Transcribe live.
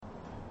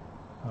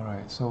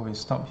Alright, so we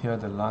stopped here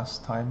the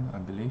last time, I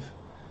believe.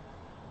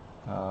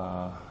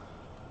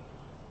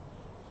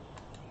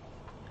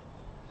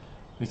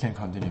 We can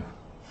continue.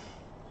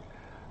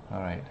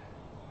 Alright,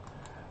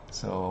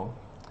 so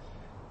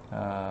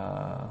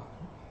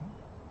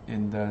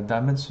in the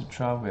Diamond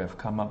Sutra, we have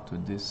come up to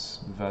this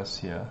verse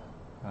here.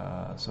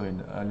 So in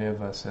the earlier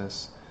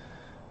verses,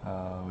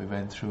 we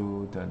went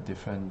through the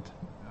different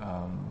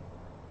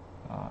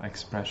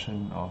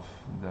expression of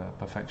the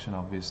perfection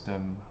of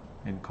wisdom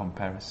in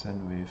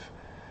comparison with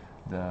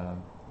the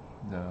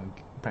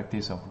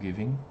practice of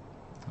giving.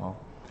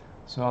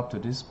 So up to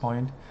this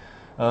point,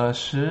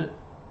 时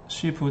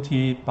须菩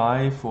提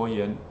白佛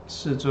言：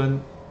世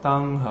尊，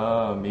当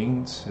何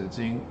名此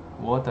经？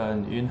我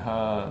等云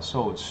何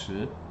受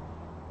持？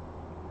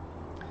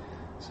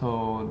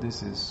 So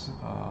this is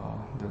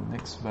the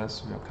next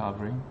verse we are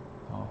covering.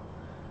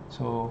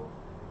 So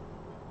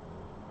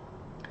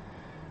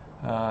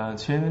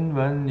前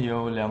文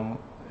有两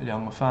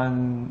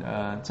番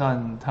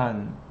赞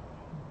叹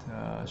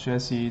学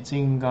习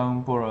金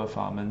刚般若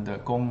法门的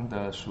功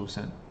德殊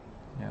胜。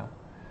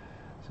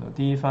So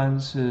第一番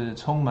是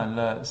充满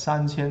了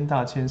3000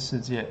大千世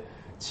界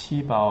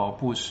七宝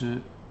布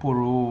施，不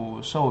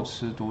如受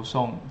持读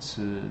诵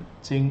此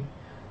经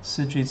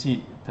四句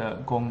偈的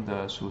功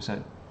德殊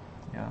胜。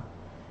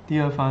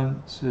第二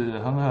番是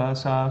恒河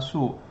沙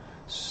数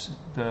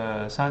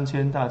的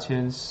3000大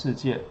千世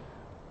界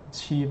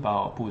七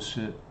宝布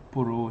施，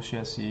不如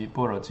学习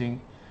般若经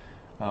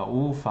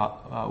无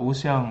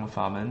相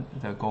法门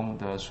的功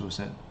德殊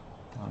胜。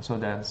So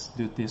that's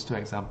these two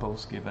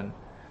examples given.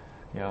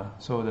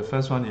 So the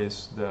first one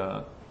is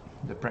the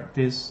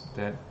practice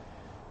that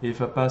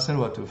if a person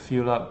were to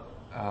fill up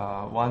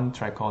one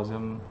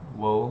trichosm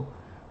world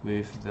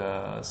with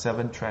the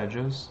 7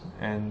 treasures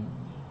and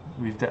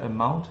with that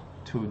amount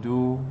to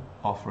do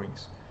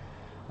offerings,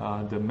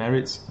 the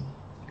merits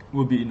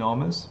would be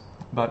enormous,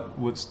 but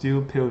would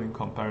still pale in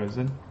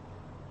comparison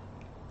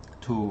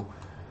to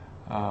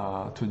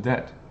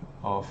that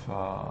of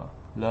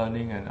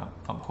learning and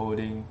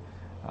upholding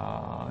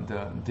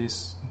the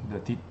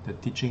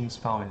teachings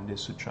found in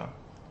this sutra,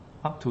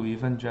 up to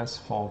even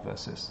just 4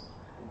 verses.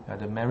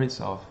 The merits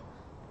of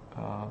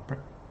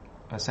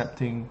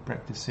accepting,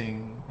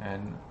 practicing,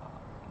 and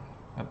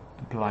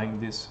applying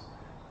this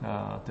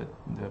the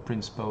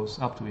principles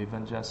up to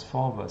even just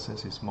 4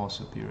 verses is more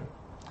superior.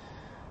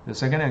 The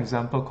second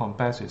example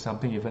compares with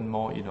something even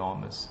more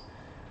enormous.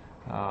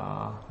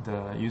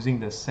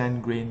 Using the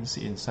sand grains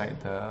inside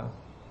the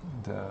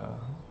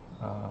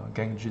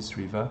Ganges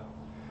River,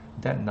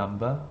 that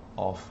number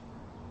of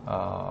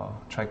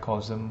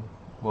trichosm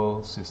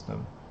world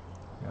system,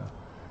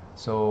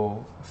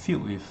 so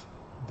filled with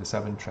the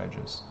 7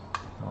 treasures.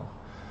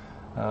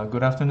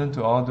 Good afternoon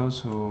to all those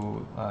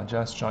who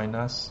just joined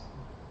us.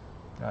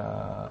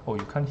 Oh,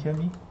 you can't hear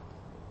me?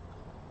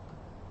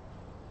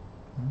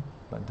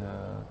 But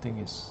the thing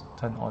is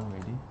turned on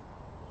already.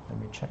 Let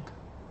me check.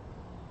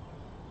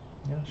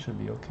 Yeah, should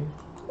be okay.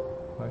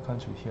 Why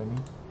can't you hear me?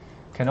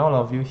 Can all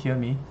of you hear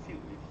me?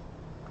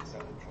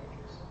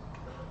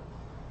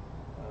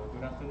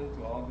 Good afternoon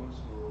to all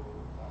those who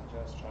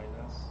just joined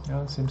us.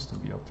 Yeah, seems to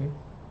be okay.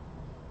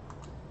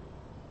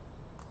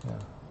 Yeah.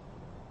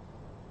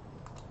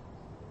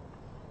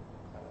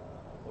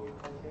 Oh, you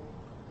can't hear me?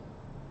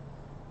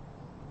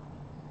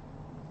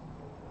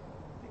 The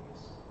thing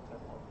is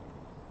turned on.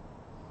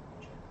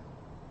 Check. Should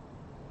be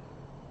okay.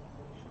 Why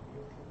can't you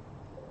hear me?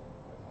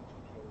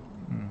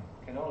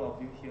 Can all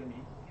of you hear me?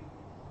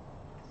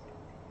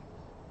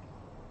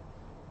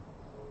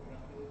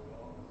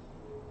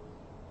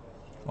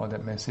 Oh,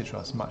 that message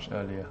was much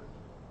earlier.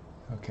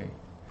 Okay.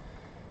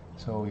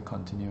 So we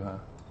continue.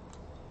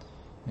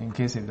 In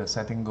case if the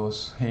setting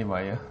goes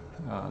haywire,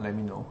 let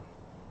me know.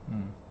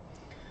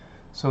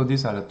 So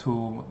these are the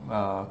 2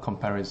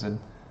 comparison.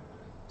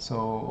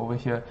 So over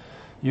here,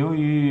 由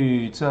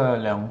于这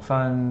2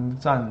番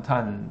赞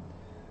叹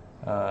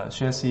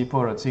学习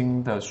般若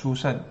经的殊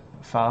胜，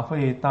法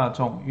会大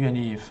众愿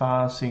意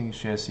发心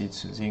学习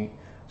此经，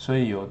所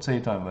以有这一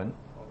段文。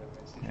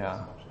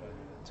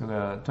这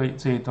个对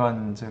这一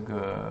段这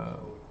个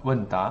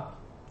问答。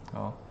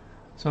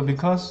So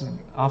because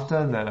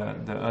after the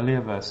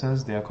earlier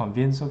verses, they are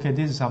convinced, okay,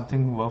 this is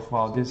something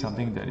worthwhile, this is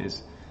something that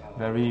is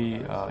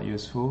very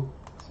useful.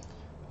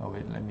 Oh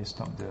wait, let me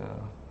stop the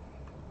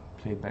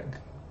playback.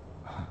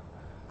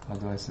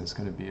 Otherwise there's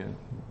going to be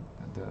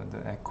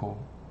the echo.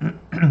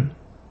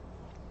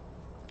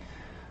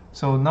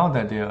 So now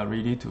that they are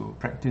ready to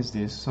practice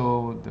this,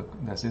 so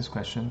there's this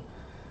question.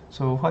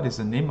 So what is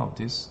the name of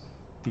this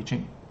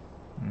teaching?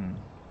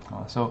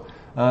 So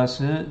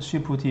时须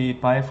菩提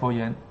白佛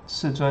言：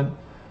世尊，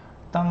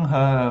当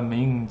何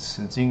名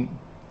此经？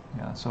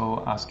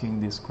 So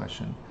asking this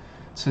question.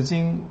 此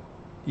经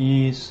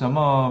以什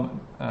么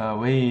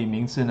为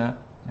名字呢？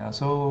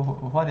 So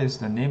what is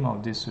the name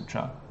of this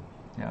sutra?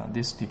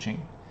 This teaching.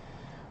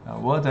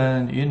 我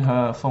等云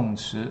何奉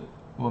持？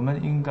我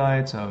们应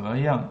该怎么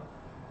样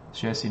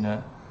学习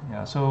呢？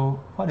 So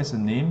what is the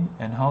name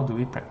and how do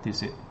we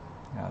practice it?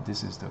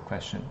 This is the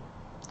question.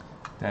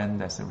 Then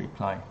that's the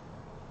reply.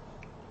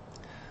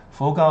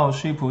 佛告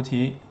须菩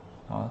提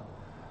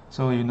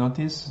So you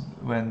notice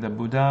when the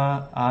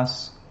Buddha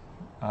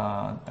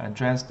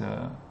addressed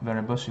the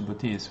Venerable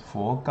Shibuti is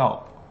佛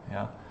告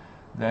yeah.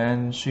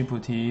 Then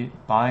Shibuti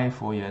白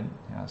佛言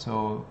yeah.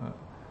 So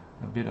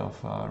a bit of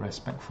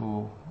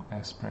respectful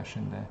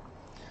expression there.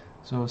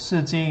 So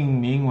是经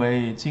名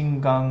为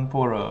金刚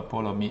般若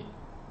波罗蜜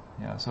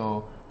yeah.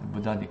 So the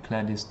Buddha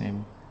declared this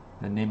name,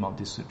 the name of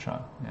this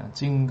sutra. Yeah.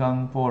 金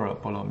刚般若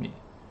波罗蜜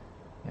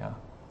yeah.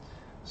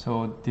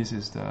 So this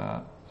is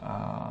the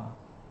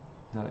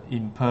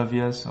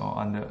impervious or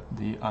under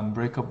the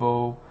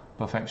unbreakable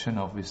perfection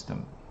of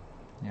wisdom.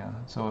 Yeah.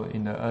 So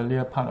in the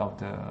earlier part of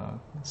the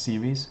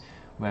series,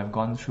 we have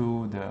gone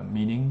through the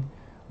meaning.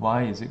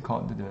 Why is it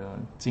called the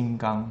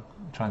Jinggang,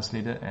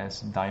 translated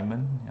as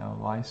diamond? Yeah,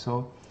 why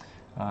so?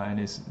 And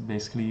it's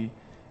basically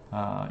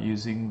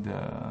using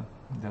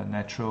the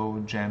natural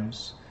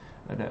gems.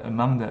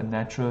 Among the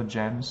natural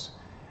gems,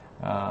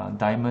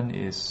 diamond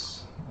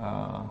is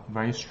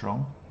very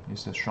strong.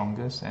 It's the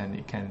strongest, and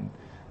it can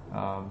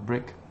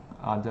break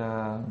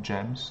other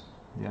gems.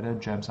 The other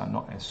gems are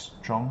not as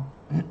strong,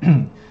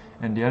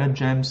 and the other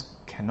gems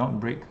cannot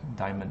break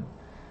diamond.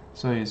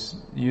 So it's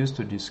used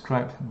to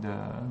describe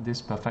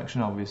this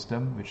perfection of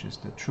wisdom, which is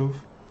the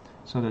truth.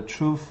 So the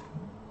truth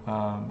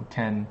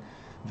can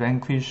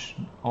vanquish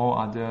all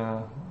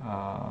other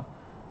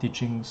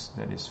teachings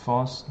that is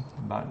false,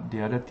 but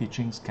the other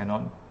teachings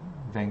cannot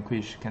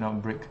vanquish,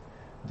 cannot break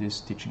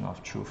this teaching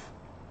of truth.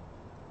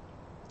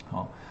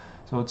 好，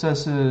 so 这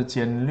是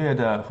简略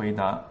的回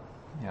答。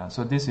Yeah,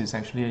 so this is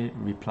actually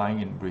replying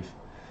in brief.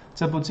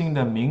 这部经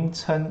的名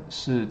称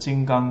是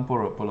金刚般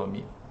若波罗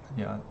蜜。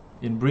Yeah,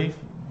 in brief,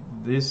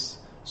 this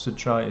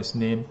sutra is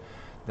named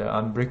the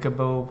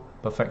Unbreakable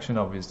Perfection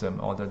of Wisdom,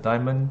 or the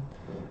Diamond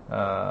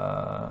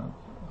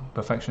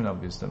Perfection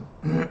of Wisdom.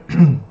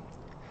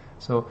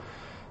 So,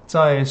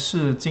 在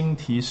释经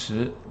题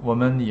时，我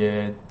们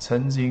也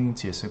曾经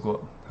解释过。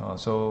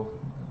So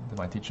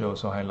my teacher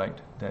also highlighted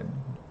that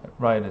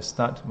right at the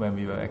start when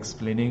we were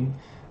explaining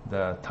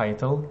the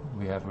title,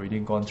 we have already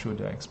gone through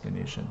the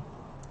explanation.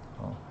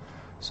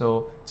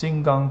 So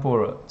金刚般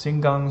若，金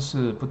刚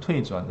是不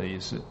退转的意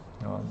思。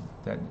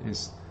That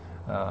is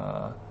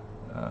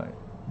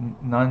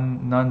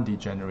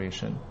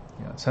non-degeneration.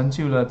 成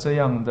就了这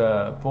样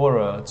的般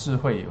若智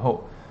慧以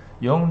后，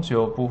永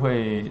久不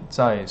会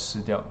再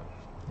失掉。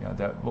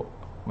That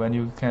when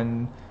you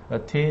can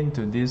attain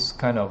to this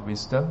kind of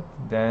wisdom,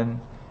 then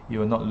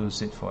you will not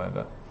lose it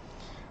forever.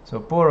 So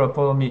般若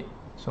波罗蜜，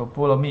 so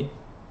波罗蜜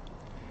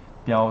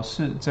表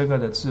示这个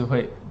的智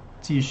慧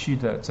继续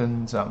的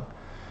增长，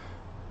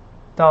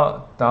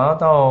达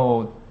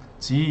到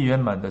极圆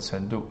满的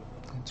程度，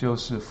就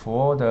是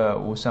佛的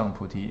无上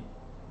菩提。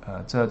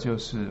这就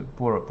是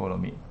般若波罗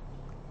蜜。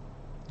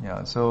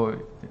Yeah, so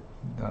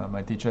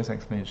my teacher's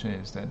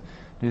explanation is that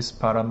this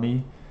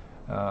parami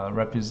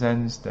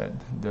represents that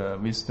the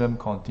wisdom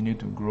continue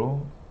to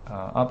grow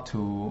up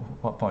to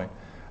what point?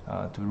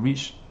 To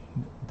reach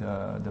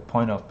the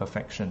point of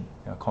perfection,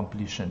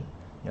 completion,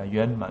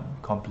 圆满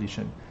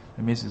completion.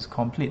 It means it's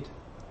complete.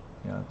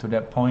 To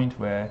that point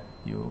where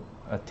you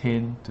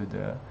attain to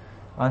the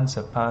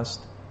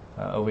unsurpassed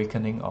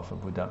awakening of a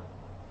Buddha.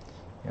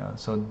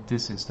 So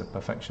this is the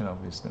perfection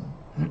of wisdom.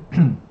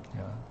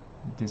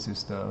 This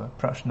is the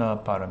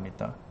Prajna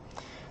Paramita.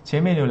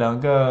 前面有两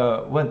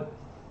个问。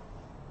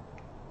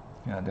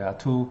There are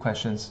two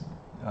questions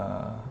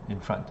in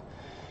front.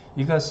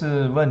 一个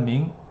是问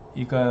名，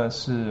一个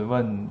是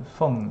问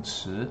奉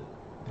持。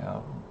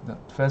The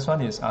first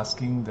one is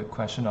asking the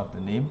question of the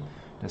name.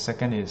 The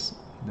second is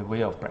the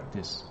way of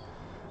practice.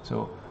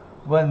 So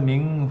问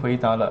名回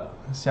答了，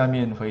下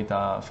面回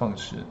答奉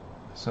持。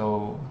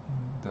So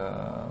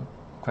the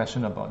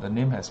question about the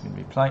name has been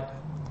replied.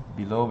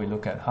 Below we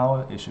look at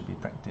how it should be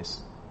practiced.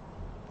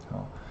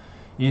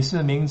 以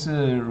是名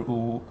字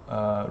汝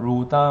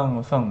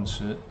当奉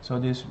持。So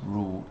this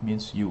汝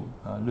means you,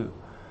 乐。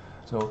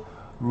So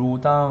汝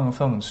当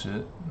奉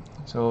持。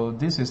So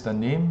this is the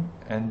name,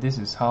 and this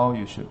is how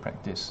you should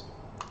practice.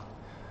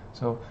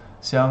 So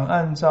想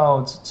按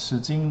照此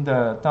经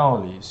的道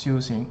理修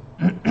行，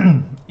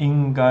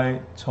应该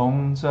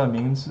从这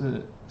名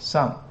字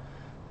上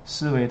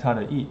思维它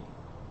的意，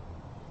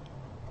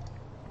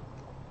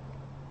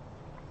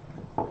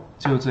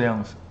就这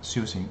样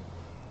修行。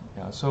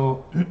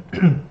So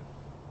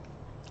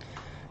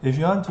if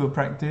you want to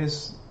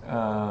practice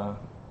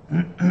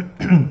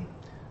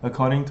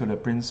according to the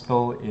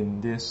principle in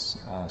this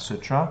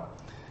sutra,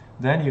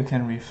 then you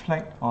can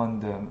reflect on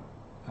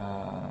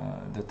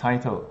the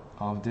title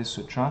of this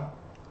sutra,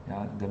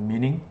 the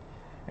meaning,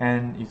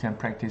 and you can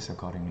practice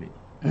accordingly.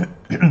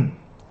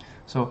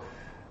 So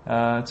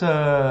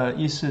这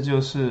意思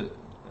就是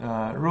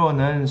若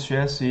能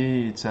学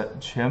习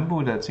全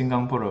部的金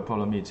刚般若波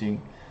罗蜜经，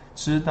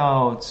知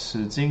道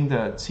此经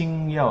的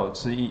精要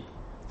之意，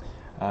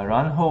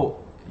然后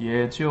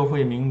也就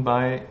会明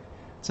白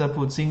这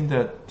部经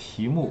的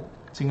题目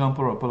金刚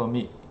般若波罗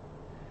蜜，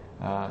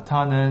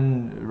它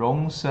能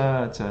容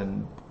摄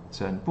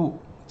整部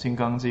金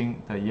刚经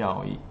的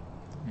要义。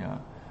Yeah.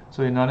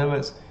 So in other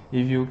words,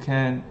 if you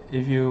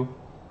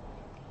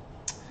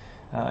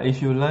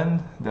learn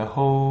the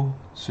whole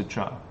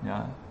sutra,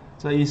 yeah,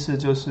 这意思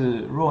就是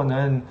若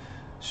能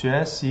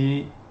学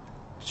习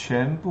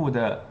全部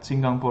的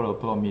金刚般若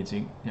波罗蜜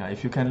经 ，yeah,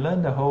 if you can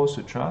learn the whole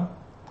sutra,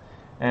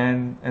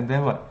 and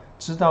then what?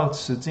 知道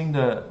此经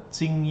的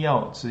精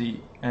要之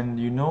意 ，and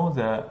you know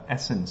the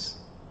essence,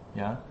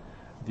 yeah,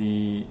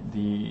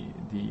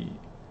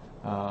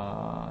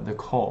 the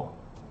core,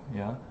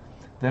 yeah,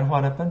 then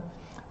what happened?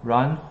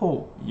 然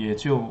后也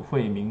就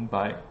会明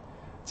白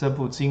这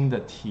部经的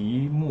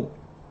题目，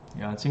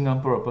呀，金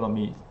刚般若波罗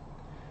蜜，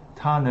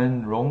它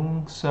能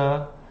容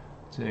摄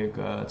这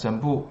个整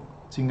部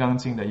金刚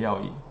经的要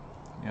义。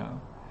Yeah.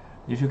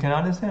 If you can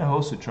understand the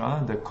whole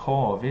sutra, the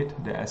core of it,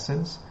 the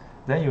essence,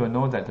 then you will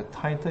know that the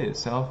title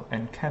itself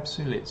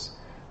encapsulates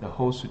the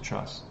whole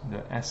sutras,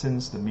 the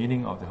essence, the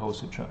meaning of the whole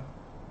sutra.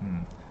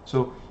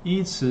 So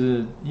依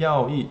此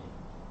要义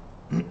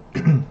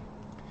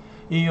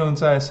应用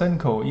在身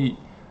口意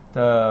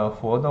的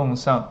活动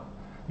上，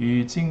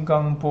与金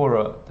刚般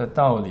若的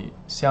道理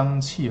相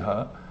契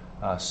合，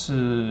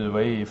视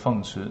为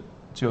奉持，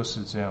就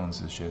是这样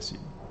子学习。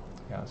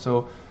Yeah,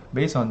 so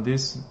based on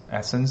this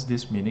essence,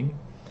 this meaning,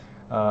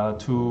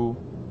 to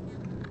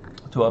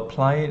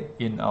apply it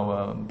in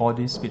our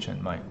body, speech,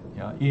 and mind.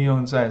 Yeah, 应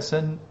用在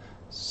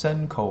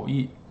身口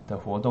意的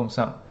活动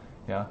上。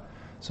Yeah,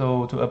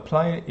 so to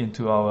apply it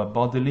into our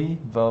bodily,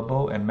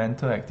 verbal, and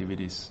mental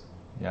activities.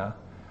 Yeah.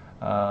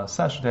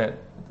 Such that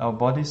our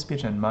body,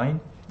 speech, and mind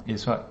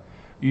is what?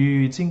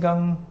 与金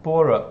刚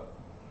般若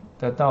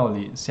的道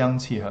理相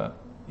契合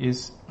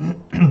is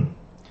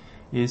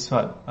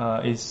what?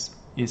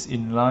 Is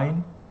in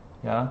line,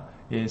 yeah?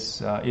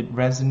 It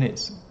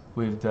resonates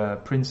with the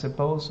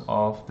principles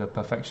of the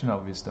perfection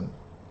of wisdom.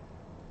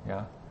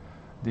 Yeah?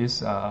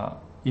 This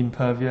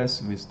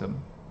impervious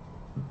wisdom.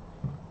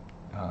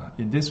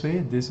 In this way,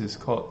 this is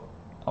called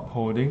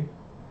upholding.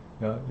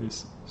 Yeah?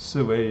 Is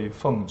视为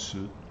奉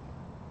持。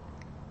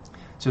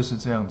就是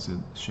这样子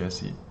学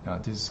习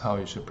，this is how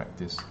you should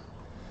practice。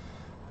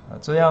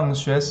这样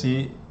学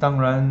习当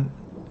然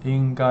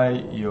应该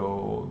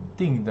有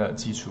定的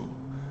基础，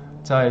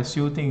在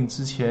修定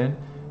之前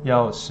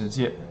要持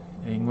戒，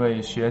因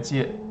为学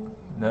戒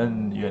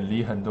能远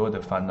离很多的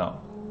烦恼，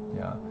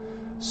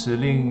使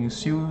令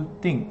修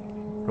定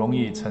容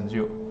易成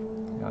就。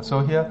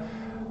So here,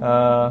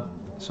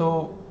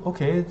 so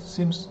okay, it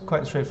seems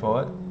quite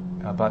straightforward,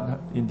 but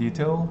in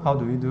detail, how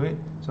do we do it?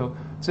 So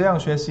这样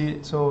学习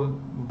 ，so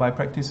by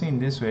practicing in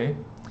this way,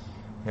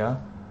 yeah,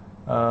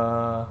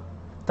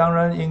 当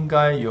然应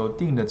该有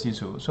定的基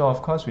础。So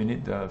of course we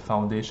need the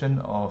foundation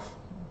of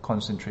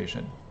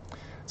concentration.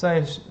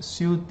 在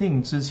修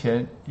定之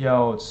前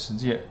要持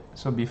戒。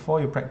So before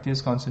you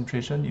practice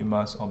concentration, you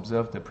must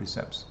observe the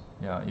precepts.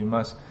 Yeah, you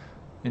must.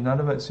 In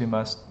other words, you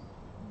must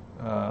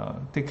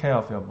take care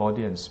of your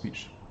body and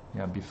speech.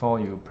 Yeah, before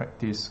you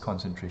practice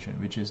concentration,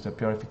 which is the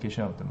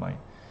purification of the mind.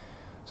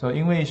 So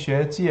因为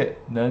学戒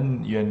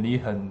能远离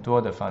很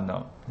多的烦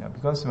恼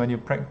because when you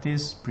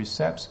practice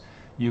precepts,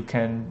 you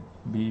can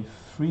be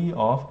free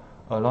of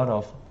a lot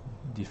of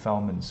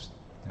defilements.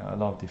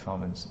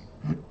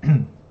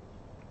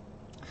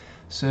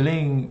 使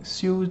令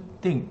修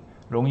定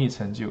容易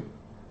成就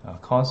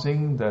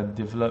causing the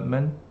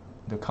development,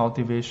 the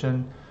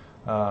cultivation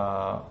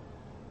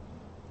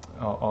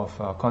of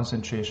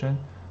concentration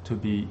to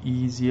be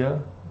easier,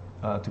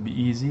 to be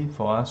easy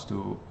for us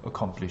to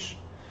accomplish.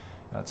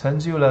 成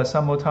就了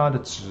samatha 的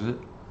值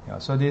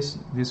so this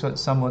word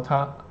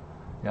samatha,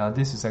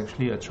 this is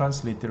actually a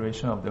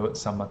transliteration of the word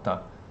samatha.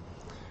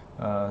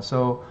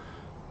 So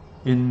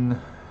in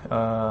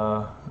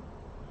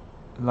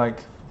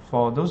like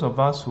for those of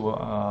us who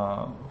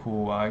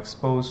are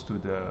exposed to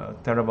the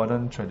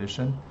Theravadan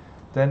tradition,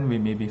 then we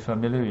may be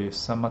familiar with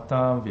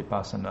samatha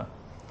vipassana.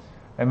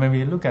 And when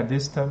we look at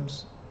these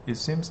terms, it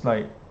seems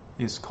like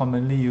it's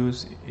commonly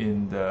used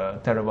in the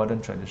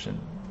Theravadan tradition.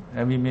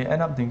 And we may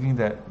end up thinking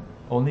that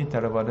only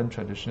Theravadan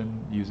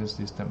tradition uses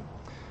this term.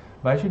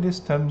 But actually these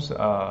terms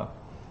are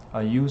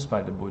used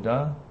by the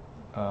Buddha,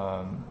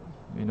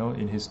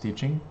 in his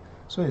teaching.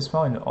 So it's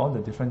found in all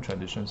the different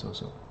traditions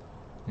also.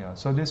 Yeah.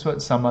 So this word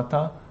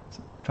samatha,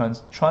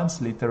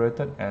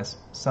 transliterated as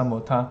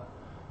samotha.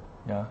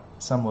 Yeah,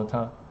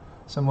 samotha.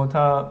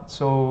 Samotha,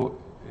 so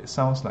it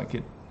sounds like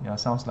it. Yeah,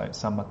 sounds like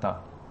samatha.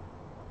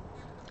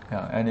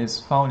 Yeah, and it's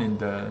found in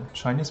the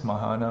Chinese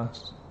Mahayana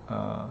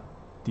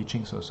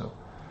teachings also.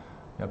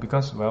 Yeah,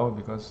 because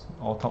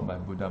all taught by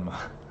Buddha 嘛。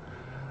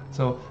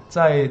So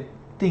在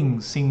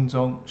定心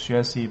中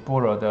学习般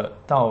若的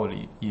道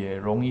理也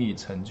容易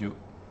成就。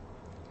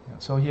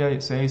So here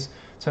it says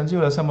成就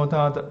了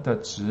samatha 的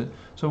值。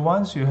So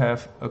once you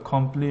have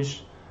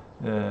accomplished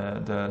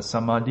the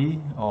samadhi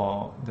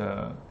or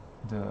the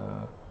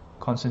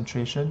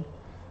concentration,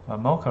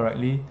 more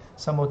correctly,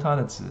 samatha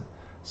的值。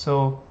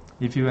So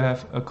if you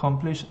have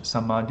accomplished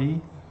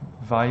samadhi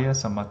via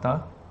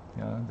samatha,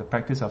 the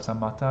practice of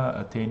samatha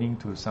attaining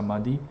to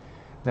samadhi,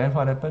 then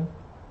what happened?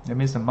 That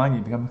means the mind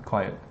will become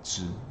quiet.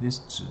 止 this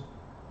止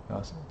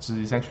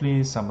止 is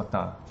actually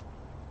samatha.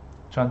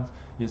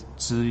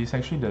 止 is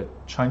actually the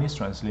Chinese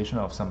translation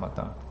of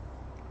samatha.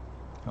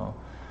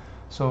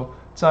 So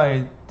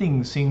在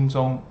定心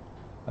中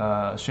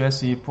学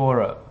习般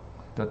若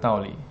的道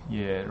理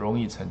也容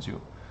易成就。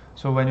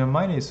So when your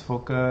mind is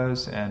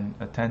focused and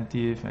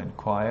attentive and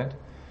quiet,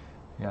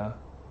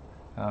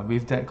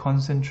 with that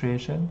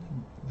concentration,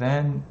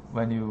 then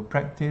when you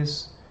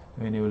practice,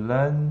 when you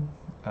learn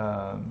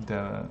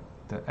the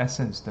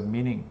essence, the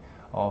meaning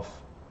of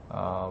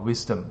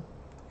wisdom,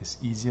 it's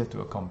easier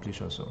to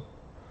accomplish also.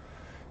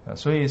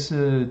 所以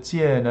是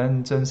戒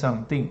能增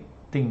上定，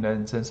定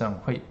能增上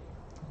慧，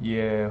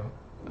也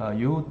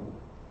由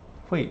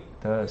慧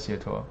得解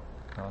脱。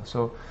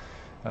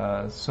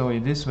So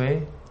in this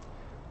way,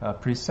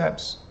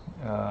 precepts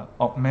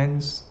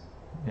augments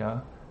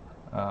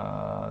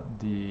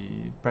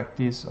the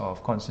practice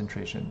of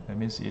concentration. That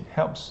means it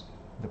helps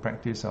the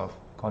practice of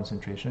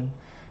concentration,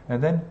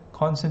 and then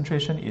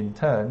concentration in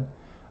turn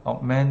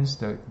augments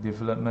the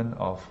development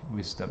of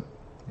wisdom.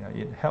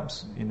 It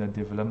helps in the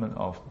development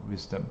of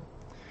wisdom,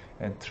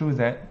 and through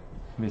that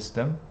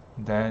wisdom,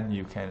 then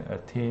you can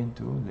attain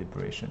to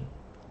liberation.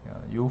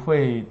 由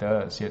慧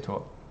得解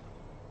脱。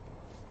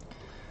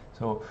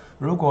So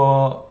如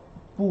果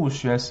不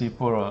学习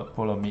般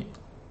若蜜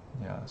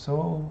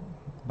so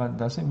but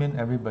does it mean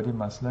everybody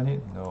must learn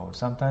it? No.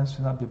 Sometimes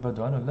some people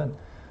don't want to learn.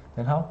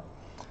 Then how?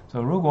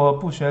 So 如果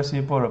不学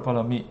习般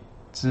若蜜，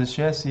只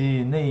学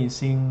习内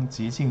心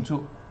寂静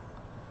住。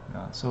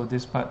So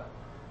this part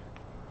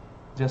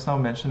just now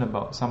mentioned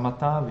about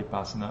samatha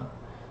vipassana.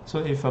 So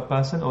if a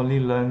person only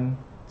learn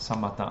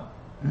samatha,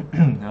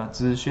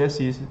 只学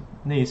习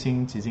内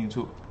心寂静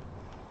住，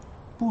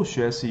不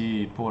学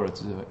习般若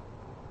智慧，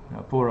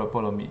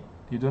般若蜜。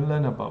You don't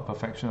learn about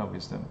perfection of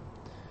wisdom.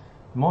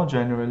 More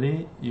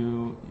generally,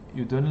 you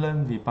don't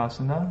learn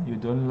vipassana, you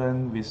don't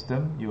learn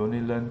wisdom, you only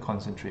learn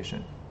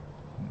concentration.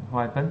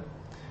 What happened?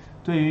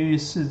 对于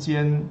世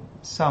间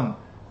上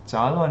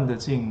杂乱的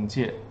境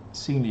界，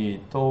心里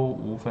都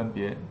无分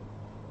别。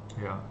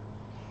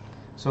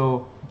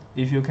So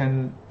if you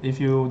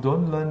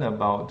don't learn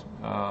about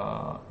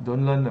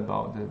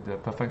the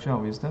perfection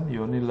of wisdom,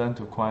 you only learn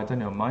to quieten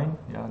your mind.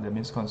 That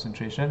means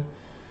concentration.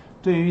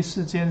 对于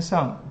世间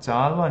上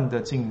杂乱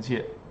的境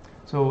界。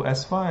So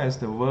as far as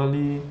the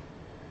worldly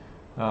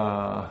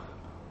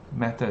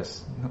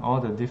matters, all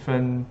the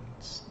different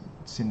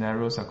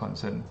scenarios are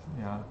concerned,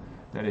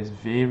 that is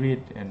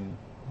varied and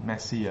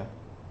messy.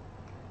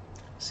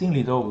 心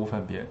里都无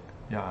分别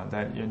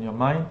that in your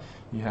mind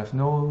you have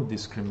no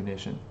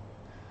discrimination.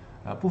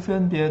 不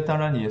分别当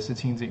然也是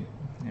清净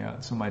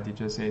So my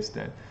teacher says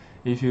that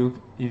if you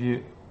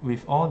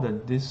with all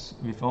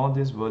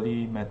these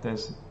worldly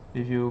matters,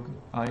 if you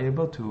are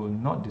able to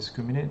not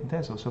discriminate,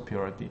 that's also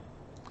purity.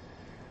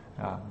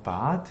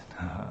 But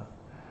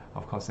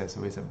of course there's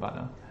always a but.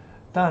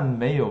 但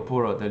没有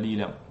般若的力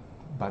量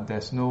but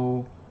there's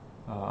no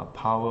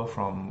power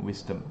from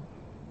wisdom.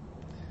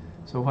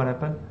 So what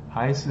happened?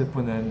 还是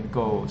不能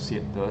够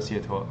得解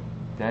脱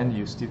then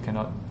you still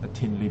cannot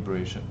attain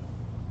liberation.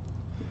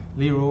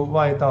 例如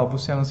外道不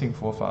相信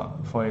佛法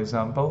For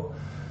example,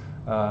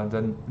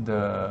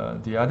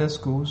 the other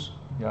schools,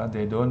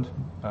 they don't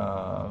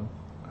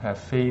have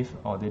faith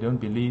or they don't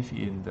believe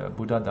in the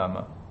Buddha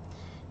Dharma.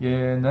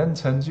 也能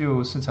成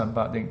就四禅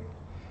八定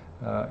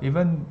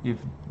even if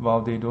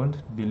while they don't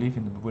believe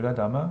in the Buddha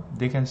Dharma,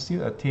 they can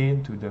still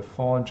attain to the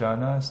 4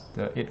 jhanas,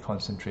 the 8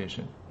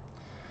 concentration.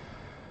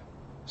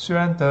 虽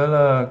然得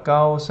了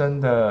高深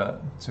的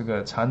这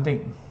个禅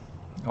定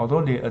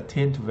although they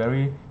attain to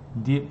very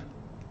deep,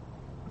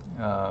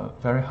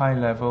 very high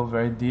level,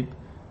 very deep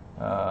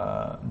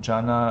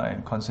jhana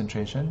and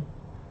concentration,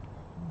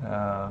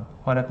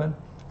 what happened?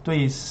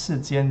 对世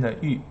间的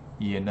欲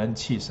也能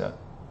弃舍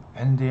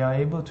and they are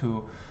able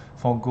to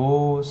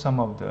forgo some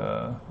of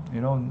the,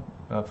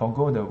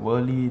 forgo the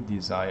worldly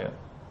desire.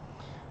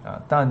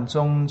 但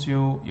终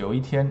究有一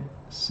天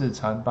四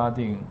禅八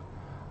定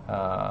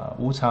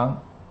无常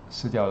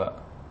失掉了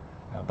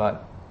but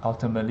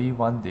ultimately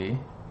one day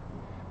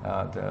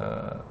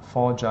the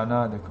 4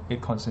 jhana, the 8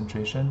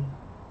 concentration,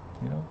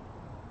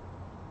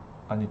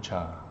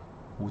 anicca,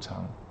 无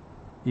常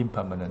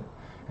impermanent,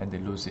 and they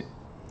lose it.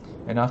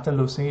 And after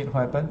losing it,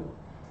 what happened?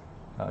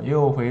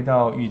 又回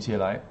到欲界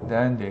来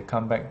then they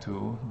come back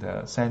to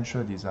the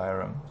sensual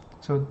desire.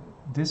 So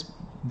this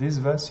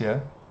verse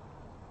here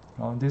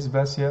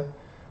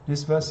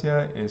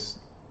is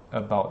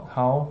about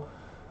how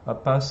a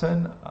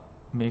person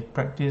may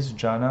practice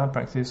jhana,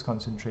 practice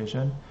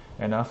concentration,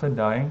 and after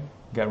dying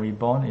get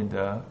reborn in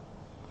the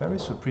very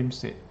supreme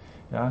state.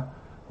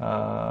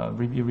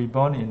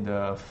 Reborn in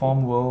the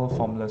form world,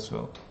 formless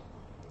world.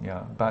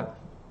 But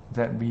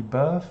that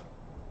rebirth,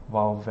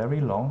 while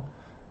very long,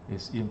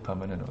 is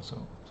impermanent also.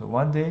 So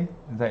one day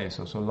that is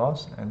also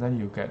lost, and then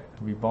you get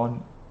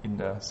reborn in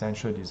the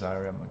sensual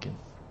desire realm again.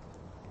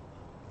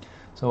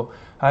 So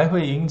还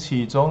会引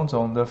起种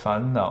种的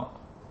烦恼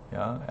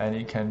and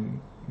it can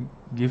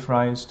give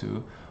rise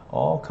to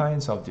all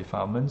kinds of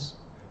defilements,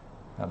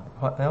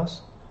 What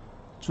else?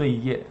 罪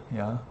业,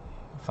 yeah,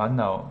 烦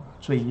恼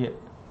罪业,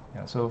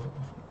 yeah. So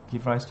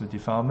give rise to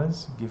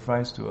defilements, give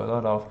rise to a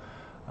lot of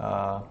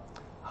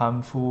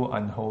harmful,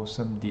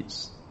 unwholesome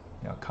deeds,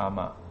 yeah,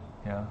 karma,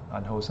 yeah,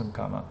 unwholesome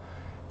karma.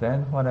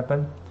 Then what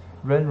happened?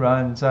 仍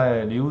然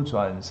在流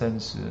转生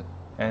死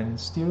and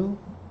still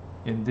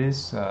in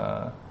this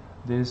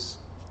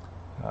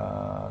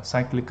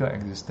cyclical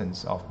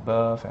existence of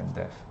birth and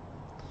death.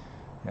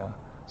 Yeah.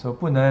 So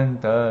不能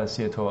得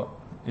解脱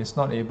is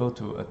not able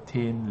to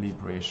attain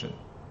liberation.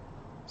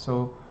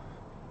 So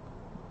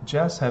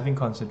just having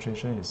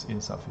concentration is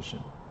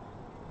insufficient.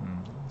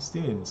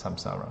 Still in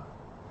samsara.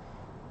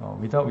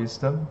 Without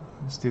wisdom,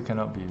 still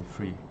cannot be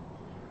free.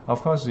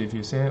 Of course, if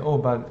you say, oh,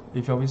 but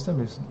if your wisdom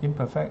is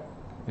imperfect,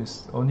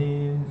 it's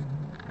only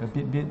a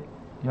bit,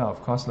 yeah,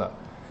 of course lah.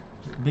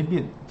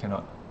 Bit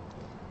cannot.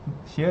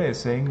 Here is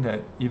saying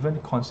that even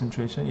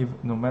concentration, if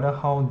no matter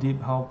how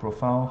deep, how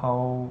profound,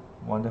 how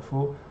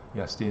wonderful,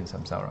 you are still in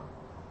samsara.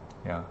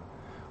 Yeah.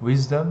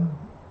 Wisdom,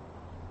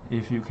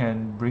 if you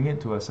can bring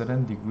it to a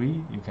certain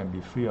degree, you can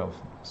be free of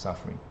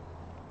suffering.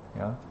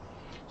 Yeah.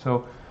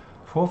 So,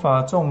 佛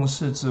法重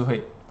视智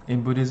慧.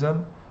 In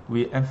Buddhism,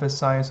 we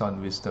emphasize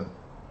on wisdom.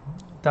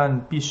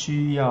 但必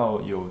须要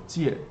有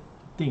戒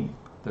定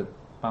的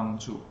帮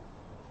助.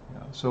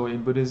 Yeah. So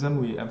in Buddhism,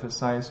 we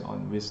emphasize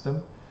on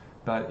wisdom,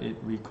 but it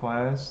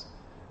requires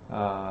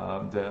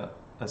the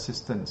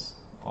assistance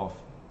of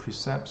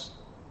precepts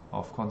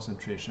of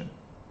concentration.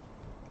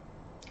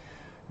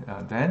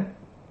 Then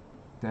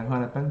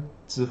what happened?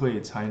 智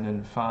慧才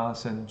能发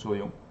生作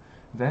用.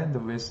 Then the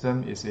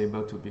wisdom is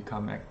able to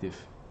become active.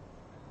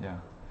 Yeah.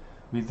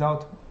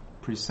 Without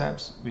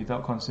precepts,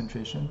 without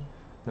concentration,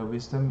 the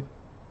wisdom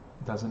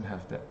doesn't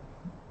have that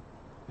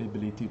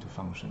ability to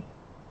function.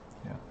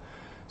 Yeah.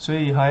 所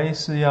以还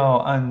是要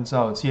按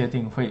照戒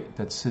定慧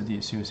的次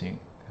第修行.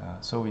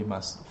 So we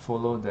must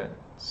follow that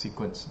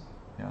sequence.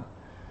 Yeah.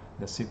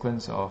 The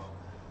sequence of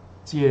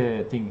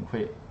戒定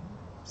慧,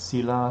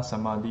 sila,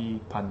 samadhi,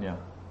 panya.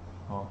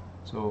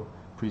 So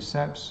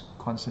precepts,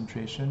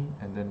 concentration,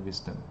 and then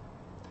wisdom.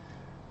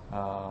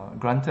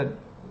 Granted,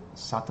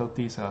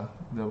 subtleties are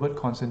the word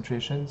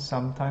concentration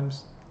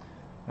sometimes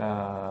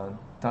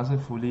doesn't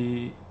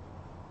fully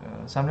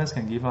sometimes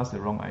can give us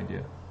the wrong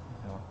idea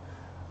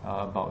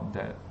about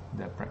that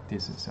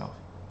practice itself,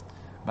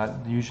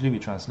 but usually we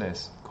translate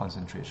as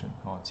concentration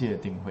or 戒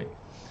定慧.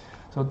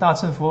 So 大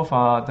乘佛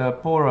法的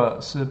般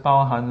若是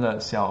包含了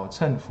小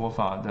乘佛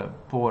法的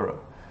般若，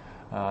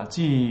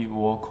即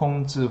我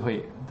空智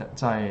慧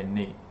在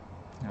内.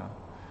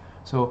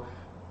 So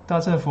大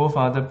乘佛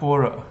法的般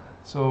若.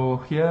 So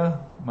here,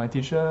 my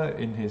teacher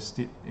in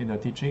the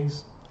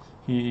teachings,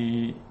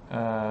 he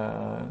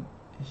don't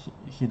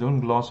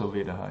gloss over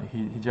it.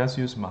 He just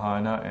used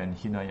Mahayana and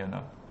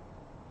Hinayana.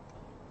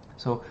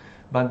 So,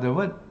 but the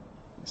word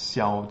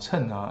小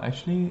乘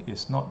actually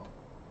is not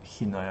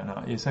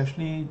Hinayana. It's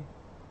actually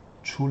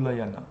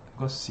Chulayana,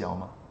 because 小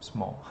ma,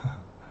 small.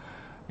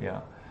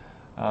 Yeah.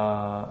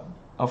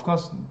 Of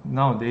course,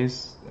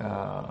 nowadays,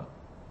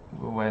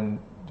 when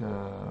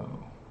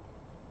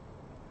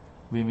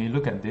we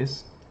look at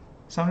this,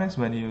 sometimes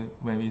when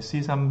we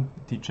see some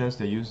teachers,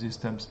 they use these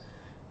terms,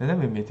 and then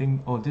we may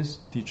think, oh, this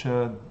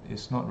teacher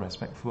is not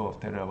respectful of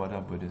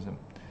Theravada Buddhism.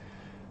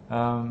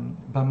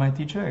 But my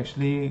teacher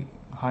actually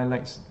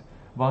highlights,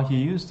 while he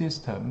used this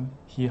term,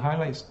 he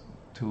highlights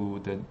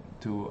to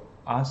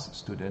us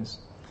students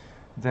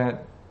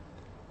that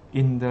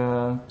in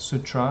the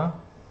sutra,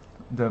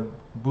 the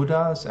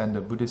Buddhas and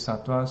the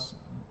Bodhisattvas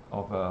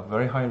of a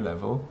very high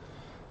level,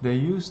 they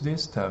use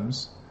these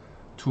terms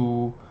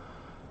to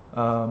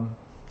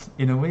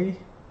in a way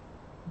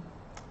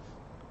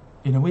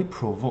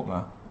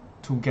provoke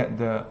to get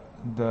the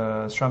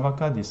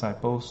Shravaka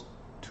disciples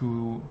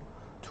to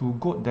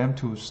goad them,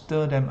 to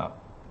stir them up,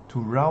 to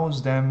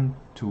rouse them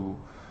to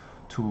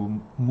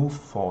move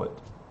forward.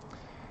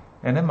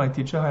 And then my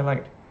teacher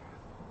highlight,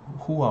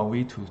 who are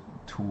we to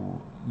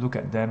look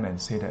at them and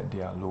say that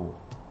they are low?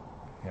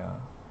 Yeah.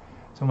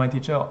 So my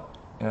teacher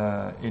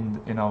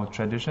in our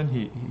tradition,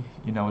 he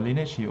in our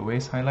lineage, he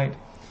always highlight,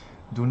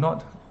 do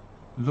not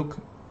look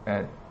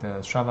at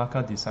the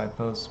Shravaka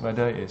disciples,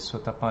 whether it's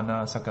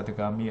Sotapanna,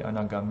 Sakadagami,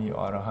 Anagami,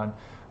 or Arahant.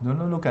 Do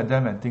not look at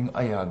them and think,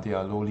 they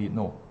are lowly.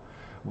 No.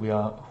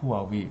 Who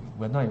are we?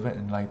 We're not even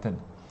enlightened.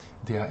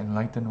 They are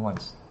enlightened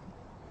ones.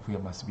 We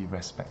must be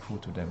respectful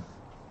to them.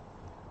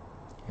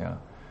 Yeah.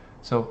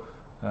 So,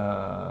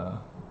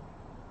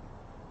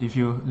 if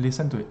you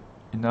listen to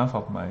enough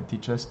of my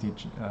teacher's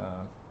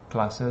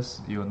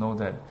classes, you'll know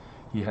that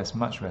he has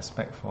much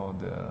respect for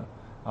the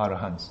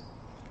Arahants.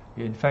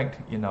 In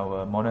fact, in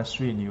our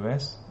monastery in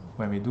US,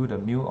 when we do the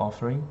meal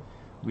offering,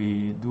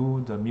 we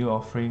do the meal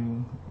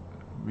offering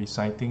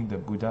reciting the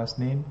Buddha's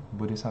name,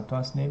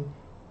 Bodhisattva's name,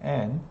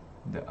 and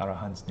the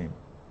Arahant's name.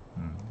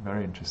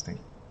 Very interesting.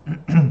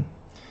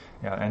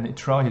 Yeah, and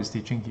throughout his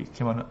teaching, he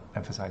came on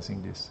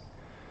emphasizing this.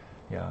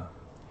 Yeah,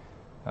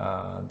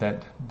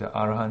 that the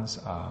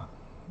Arahants are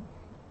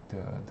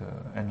the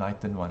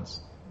enlightened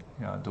ones.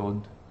 Yeah,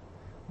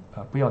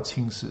 不要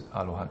轻视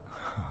阿罗汉。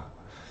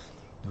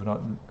Do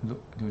not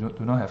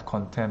have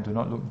contempt. Do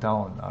not look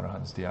down on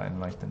arahants. They are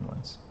enlightened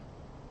ones.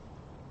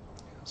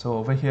 So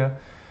over here,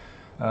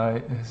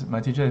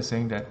 my teacher is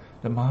saying that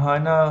the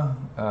Mahayana,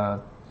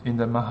 in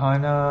the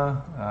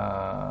Mahayana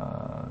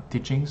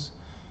teachings,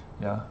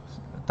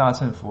 大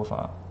乘佛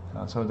法,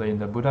 so in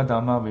the Buddha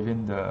Dharma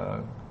within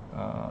the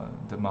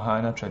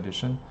Mahayana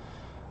tradition,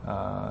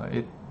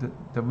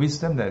 the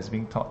wisdom that is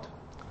being taught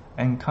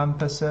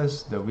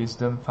encompasses the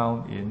wisdom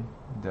found in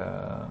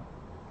the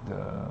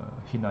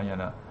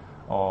Hinayana,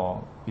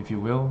 or if you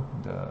will,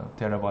 the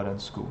Theravadan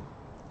school.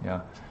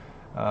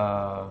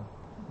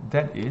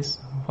 That is,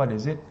 what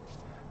is it?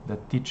 The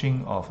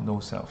teaching of no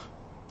self.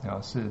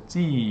 是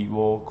即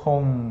我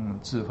空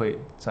智慧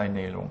在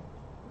内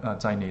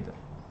的.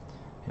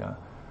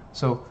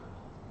 So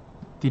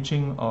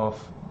teaching of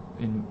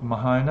in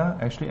Mahayana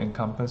actually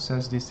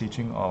encompasses this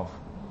teaching of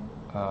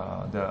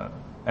the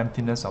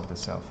emptiness of the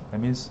self. That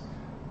means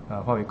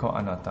what we call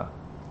anatta.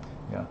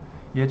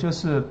 也就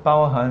是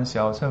包含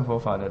小乘佛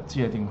法的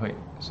戒定慧.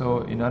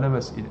 So in other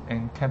words, it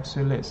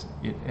encapsulates,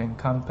 it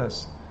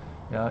encompasses,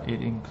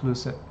 it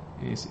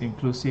is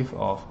inclusive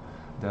of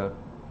the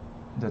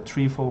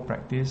threefold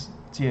practice,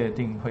 戒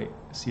定慧,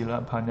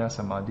 sila, panya,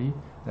 samadhi,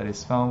 that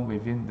is found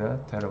within the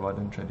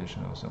Theravadan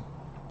tradition also.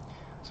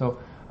 So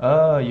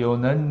又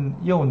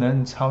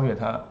能超越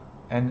它,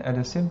 and at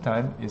the same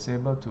time is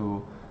able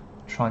to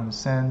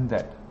transcend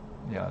that,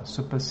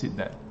 supersede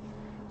that.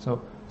 So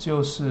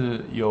就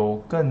是有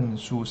更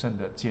殊胜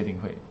的戒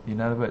定慧. In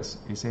other words,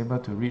 is able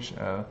to reach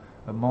a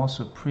more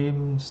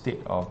supreme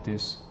state of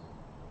this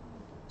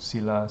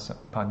sila,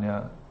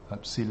 panya,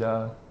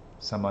 sila,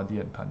 samadhi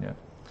and panya.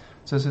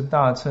 这是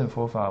大乘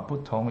佛法不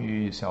同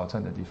于小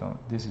乘的地方.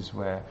 This is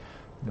where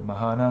the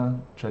Mahayana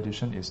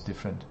tradition is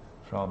different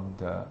from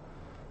the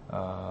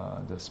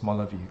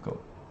smaller vehicle.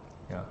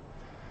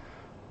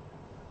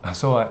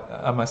 So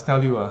I must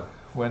tell you,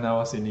 when I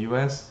was in the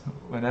US,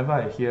 whenever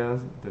I hear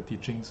the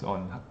teachings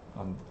on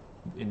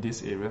in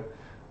this area,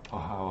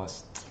 I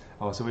was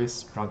always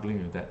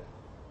struggling with that.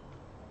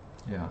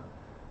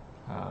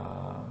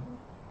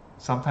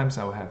 Sometimes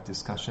I would have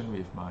discussion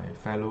with my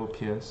fellow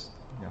peers,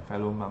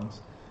 fellow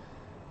monks,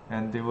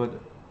 and they would,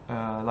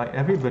 like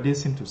everybody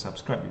seemed to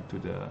subscribe to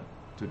the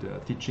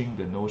teaching,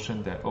 the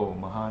notion that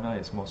Mahayana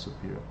is more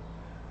superior.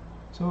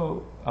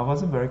 So I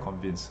wasn't very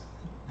convinced.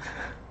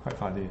 Quite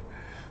funny.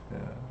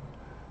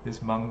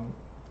 This monk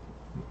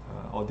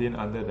ordained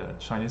under the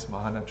Chinese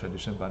Mahayana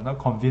tradition, but not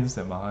convinced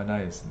that Mahayana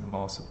is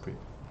more supreme.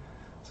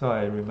 So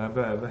I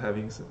remember ever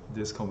having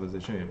this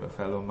conversation with a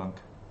fellow monk,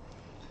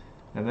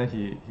 and then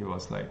he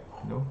was like,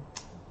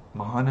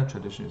 Mahayana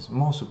tradition is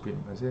more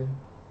supreme. I said,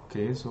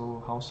 okay,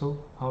 so how so?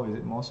 How is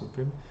it more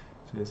supreme?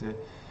 So they said,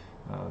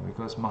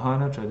 because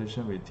Mahayana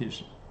tradition we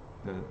teach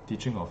the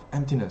teaching of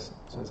emptiness.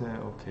 So I said,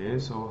 okay,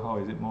 so how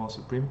is it more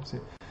supreme? Say,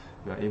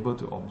 we are able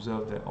to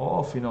observe that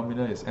all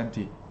phenomena is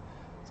empty.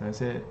 So I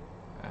said,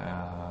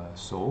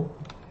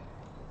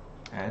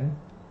 and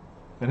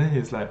then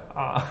he's like,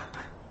 I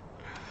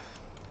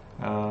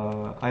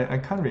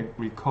can't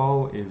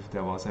recall if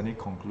there was any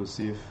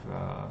conclusive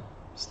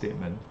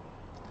statement.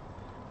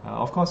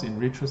 Of course, in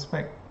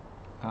retrospect,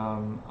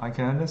 I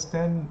can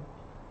understand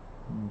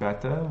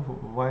better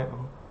why,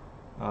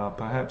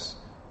 perhaps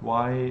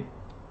why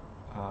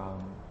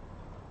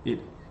it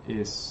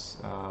is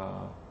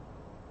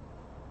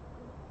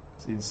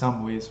in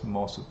some ways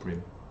more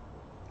supreme.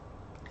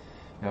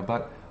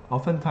 But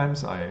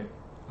oftentimes I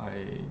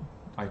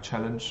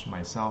challenge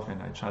myself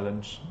and I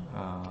challenge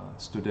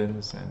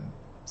students and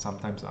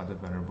sometimes other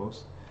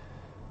venerables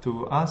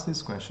to ask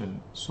this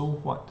question: so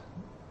what?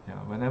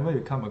 Whenever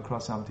you come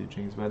across some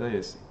teachings, whether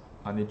it's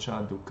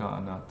anicca, dukkha,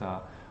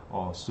 anatta,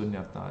 or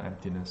sunyata,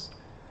 emptiness,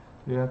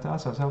 we have to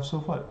ask ourselves: so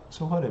what?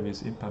 So what if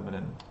it's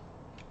impermanent?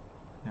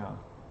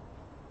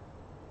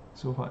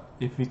 So what?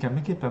 If we can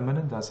make it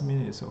permanent, doesn't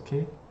mean it's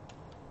okay.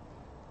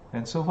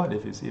 And so what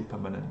if it's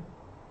impermanent?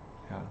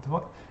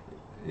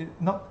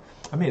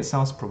 It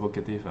sounds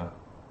provocative.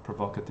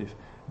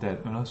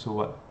 That so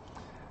what?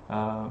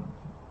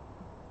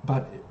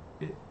 But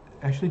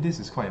actually, this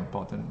is quite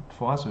important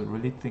for us to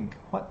really think: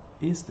 what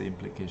is the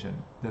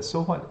implication? The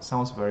so what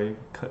sounds very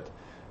curt,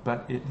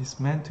 but it is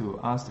meant to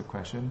ask the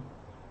question: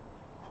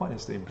 what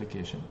is the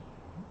implication?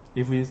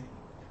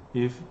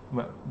 The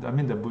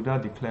Buddha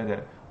declared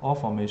that all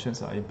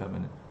formations are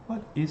impermanent.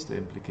 What is the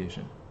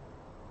implication?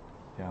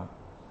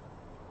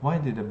 Why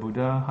did the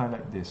Buddha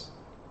highlight this?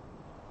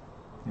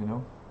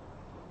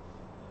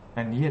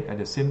 And yet at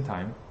the same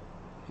time,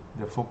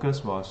 the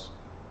focus was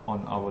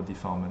on our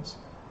defilements,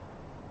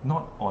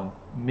 not on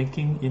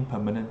making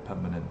impermanent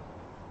permanent.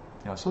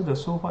 So the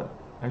so what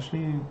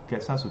actually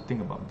gets us to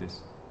think about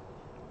this.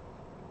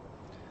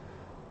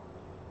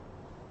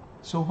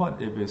 So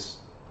what if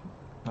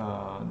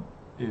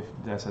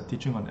there's a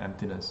teaching on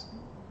emptiness?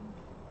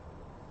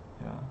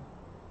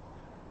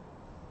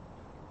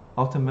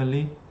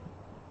 Ultimately,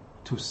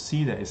 to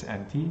see that it's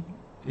empty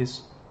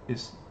is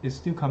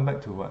still come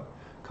back to what?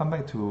 Come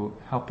back to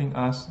helping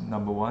us,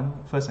 number one,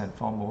 first and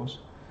foremost,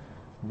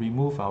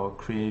 remove our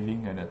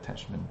craving and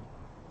attachment.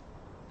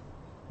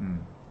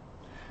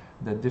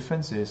 The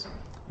difference is,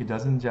 it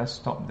doesn't just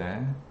stop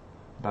there,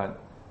 but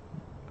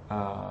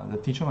the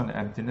teaching on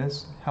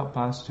emptiness help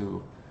us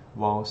to,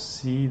 while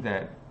see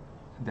that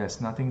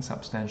there's nothing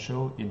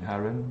substantial,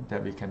 inherent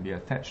that we can be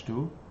attached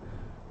to,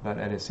 but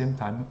at the same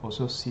time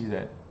also see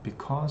that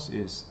because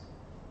it's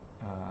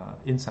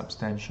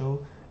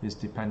insubstantial, is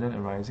dependent,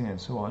 arising,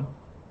 and so on.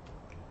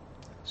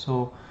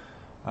 So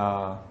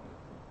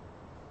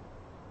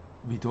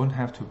we don't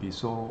have to be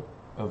so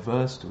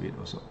averse to it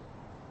also.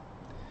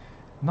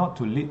 Not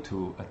to lead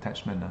to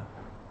attachment.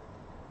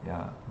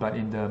 But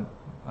in the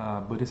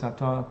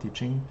Bodhisattva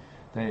teaching,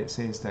 then it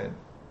says that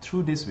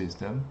through this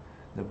wisdom,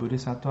 the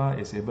Bodhisattva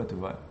is able to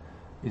what?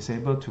 Is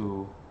able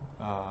to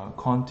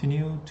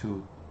continue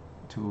to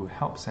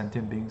help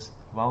sentient beings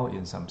while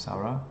in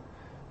samsara,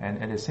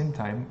 and at the same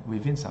time,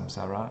 within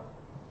samsara,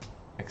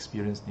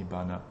 experience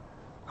nibbana.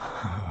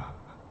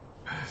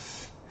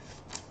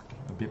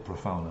 A bit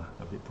profound.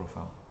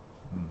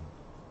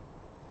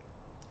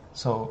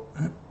 So,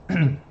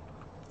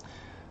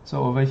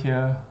 so over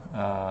here,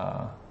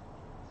 my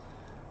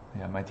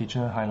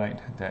teacher highlight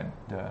that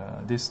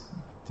this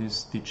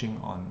teaching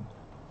on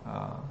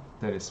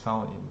that is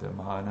found in the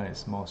Mahayana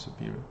is more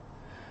superior.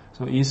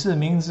 So 以是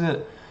明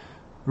智，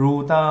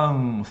汝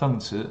当奉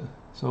持。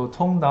So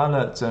通达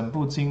了整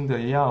部经的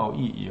要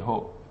义以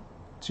后，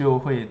就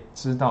会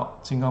知道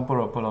金刚般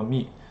若波罗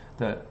蜜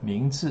的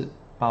名字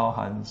包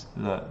含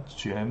了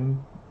全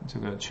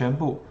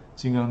部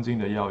金刚经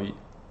的要义，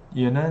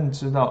也能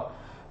知道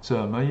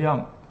怎么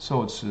样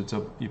受持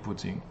这一部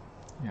经。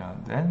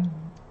Then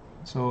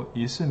so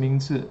以是明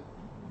智，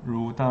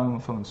汝当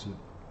奉持。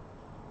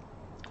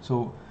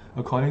So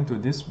according to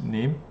this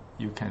name,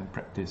 you can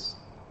practice.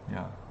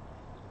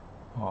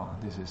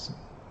 This is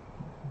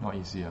not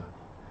easy.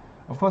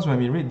 Of course, when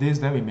we read this,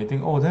 then we may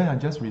think, then I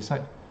just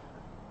recite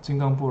金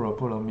刚般若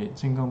波罗蜜，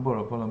金刚般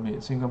若波罗蜜，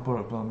金刚般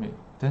若波罗蜜。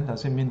Then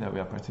does it mean that we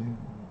are practicing?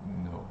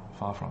 No,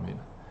 far from it.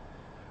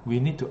 We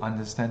need to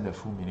understand the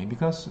full meaning,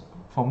 because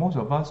for most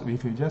of us,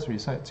 if we just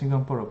recite 金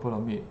刚般若波罗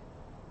蜜,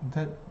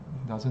 that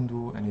doesn't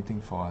do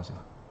anything for us.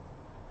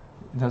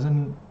 It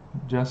doesn't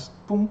just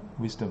boom,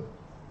 wisdom.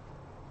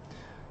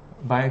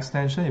 By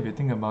extension, if you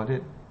think about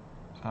it,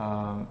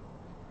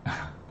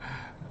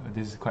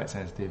 this is quite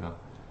sensitive,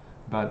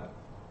 but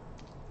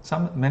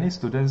many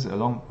students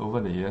over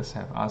the years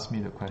have asked me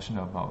the question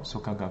about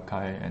Soka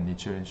Gakkai and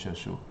Nichiren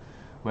Shoshu,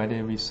 where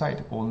they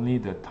recite only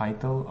the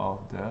title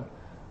of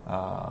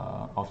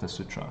the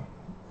sutra.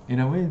 In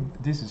a way,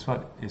 this is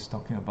what it's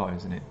talking about,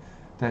 isn't it?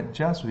 That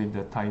just with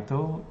the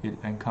title, it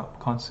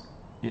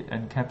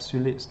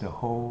encapsulates the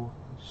whole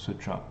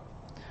sutra.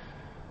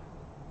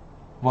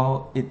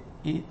 While it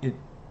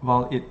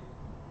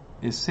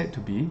is said to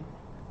be,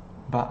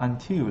 but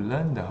until you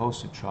learn the whole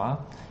sutra,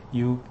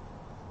 you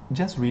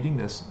just reading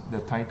the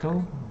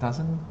title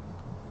doesn't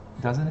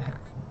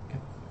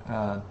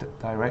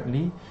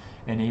directly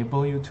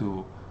enable you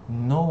to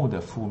know the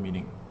full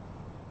meaning.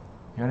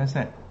 You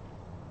understand?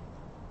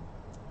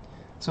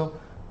 So,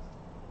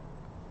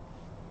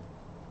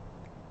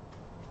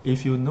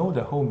 if you know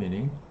the whole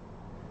meaning,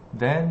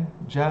 then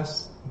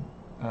just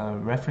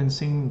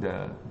referencing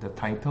the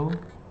title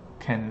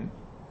can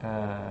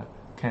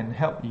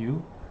help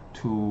you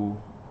to,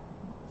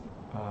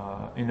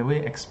 in a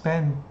way,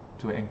 expand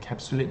to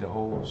encapsulate the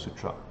whole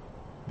sutra,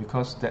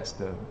 because that's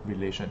the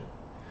relation.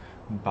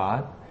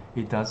 But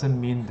it doesn't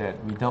mean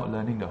that without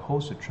learning the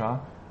whole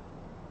sutra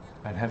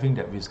and having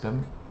that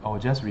wisdom, or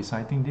just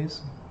reciting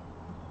this,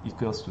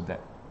 equals to that.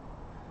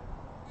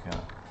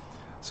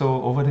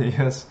 So over the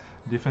years,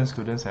 different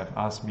students have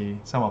asked me.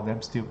 Some of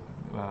them still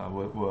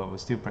were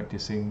still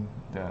practicing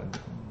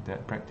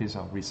that practice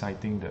of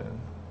reciting the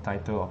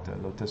title of the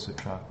Lotus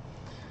Sutra.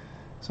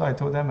 So I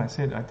told them, I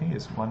said, I think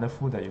it's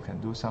wonderful that you can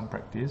do some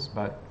practice,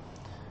 but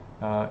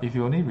if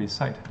you only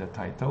recite the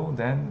title,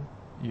 then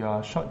you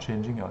are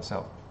shortchanging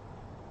yourself.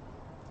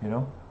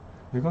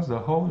 Because the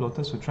whole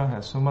Lotus Sutra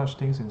has so much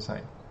things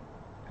inside.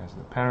 It has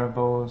the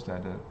parables,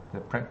 the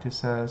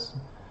practices,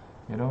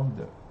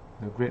 the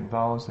great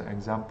vows, the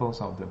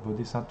examples of the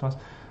Bodhisattvas,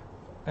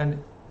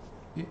 and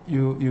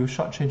you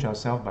shortchange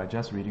yourself by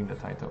just reading the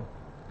title.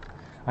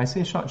 I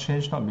say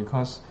shortchange not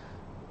because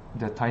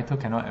the title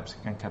cannot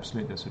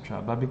encapsulate the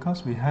sutra, but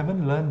because we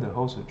haven't learned the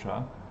whole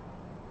sutra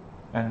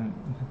and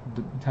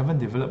haven't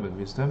developed the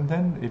wisdom,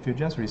 then if you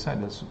just recite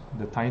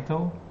the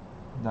title,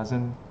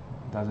 doesn't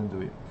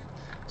do it.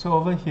 So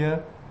over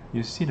here,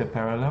 you see the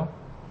parallel.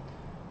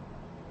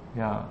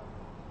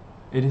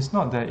 It is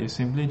not that you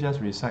simply just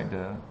recite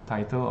the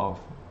title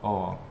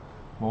of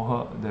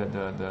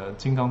the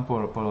Jinggang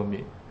般若波罗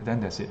蜜, then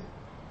that's it.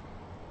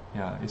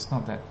 It's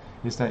not that.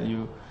 It's that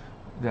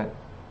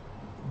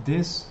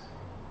this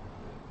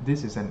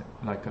is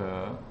like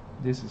a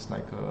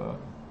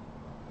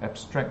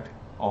abstract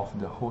of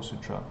the whole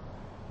sutra.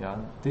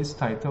 This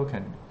title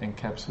can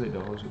encapsulate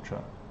the whole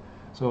sutra.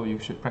 So you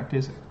should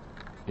practice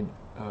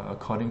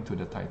according to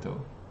the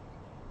title.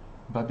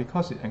 But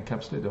because it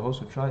encapsulates the whole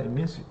sutra, it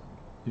means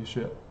You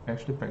should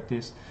actually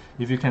practice.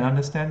 If you can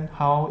understand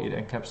how it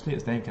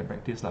encapsulates, then you can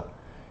practice lah.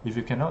 If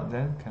you cannot,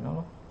 then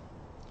cannot.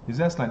 It's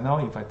just like now,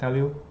 if I tell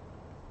you,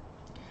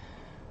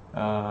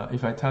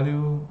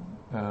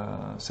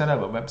 set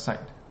up a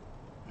website.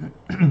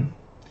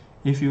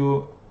 If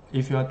you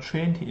are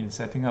trained in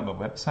setting up a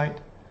website,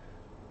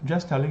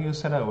 just telling you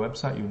set up a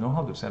website, you know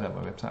how to set up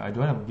a website. I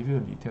don't have to give you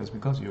the details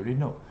because you already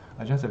know.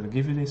 I just have to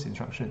give you these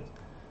instructions,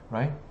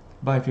 right?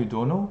 But if you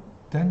don't know,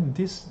 then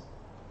this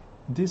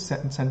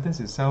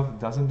sentence itself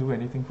doesn't do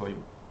anything for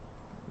you.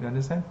 You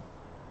understand?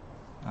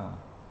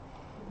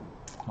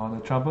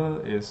 The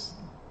trouble is,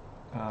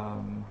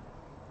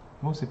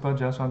 most people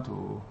just want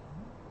to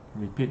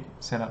repeat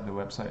set up the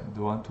website,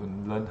 don't want to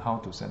learn how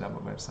to set up a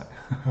website.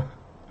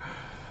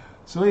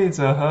 所以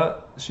者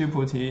何须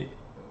菩提，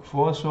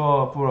佛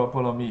说般若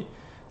波罗蜜，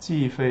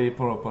既非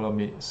般若波罗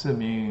蜜，是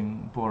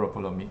名般若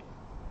波罗蜜。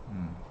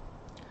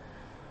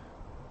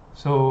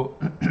So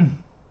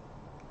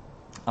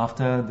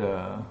after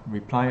the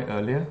reply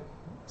earlier,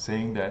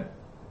 saying that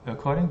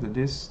according to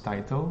this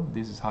title,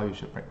 this is how you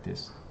should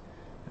practice.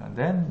 And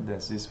then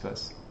there's this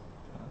verse.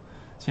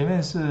 前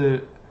面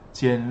是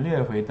简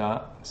略回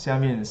答，下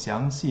面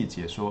详细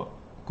解说，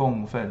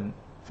共分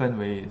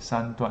为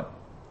3段。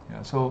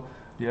So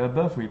the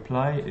above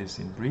reply is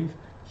in brief,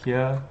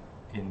 here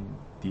in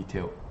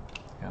detail,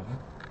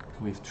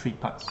 with 3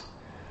 parts.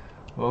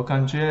 我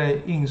感觉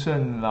应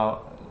顺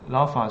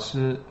老法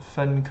师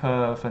分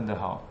科分得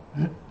好。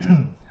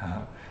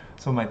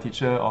So my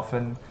teacher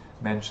often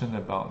mentioned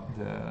about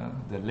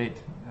the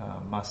late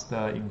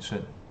Master Ying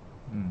Shun,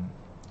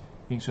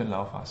 Ying Shun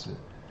Lao Fa Shi.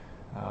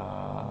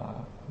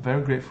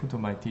 Very grateful to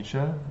my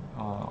teacher.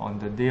 On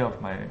the day of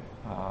my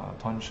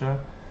tonsure,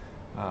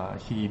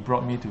 he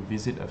brought me to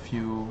visit a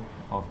few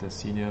of the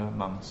senior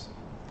monks,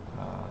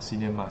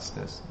 senior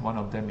masters. One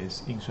of them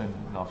is Ying Shun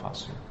Lao Fa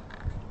Shi.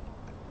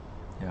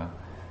 Yeah,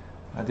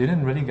 I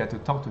didn't really get to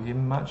talk to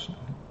him much.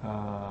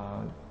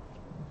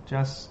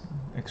 Just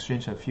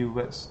exchange a few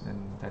words and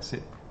that's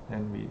it.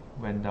 Then we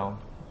went down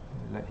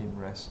and let him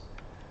rest.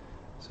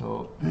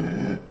 So,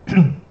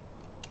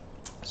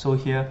 so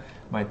here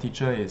my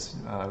teacher is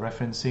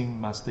referencing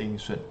Master Ying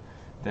Shun.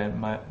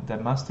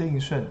 That Master Ying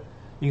Shun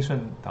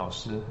导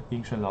师,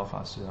 Ying Shun Lao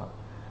Fa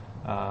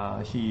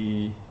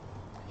Shi,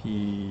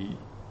 he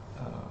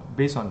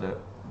based on the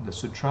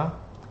sutra,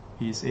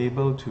 he is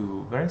able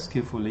to very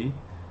skillfully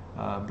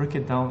break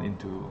it down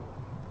into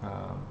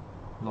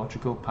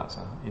logical parts,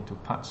 into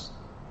parts.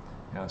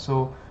 Yeah,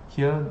 so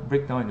here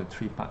break down into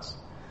 3 parts.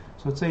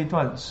 So 这一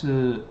段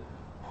是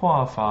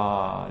化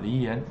法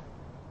离言.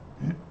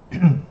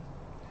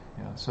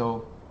 Yeah,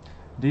 so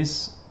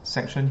this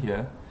section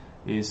here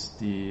is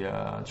the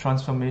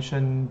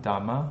transformation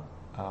dharma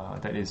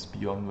that is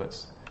beyond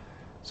words.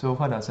 So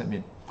what does it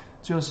mean?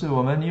 就是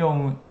我们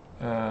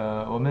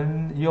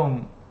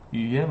用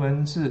语言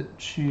文字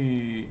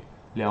去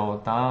了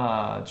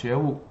达觉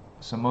悟，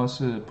什么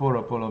是般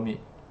若波罗蜜。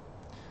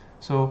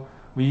So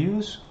we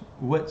use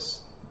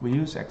words, we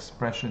use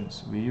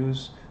expressions, we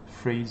use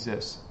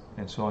phrases,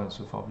 and so on and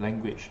so forth,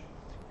 language,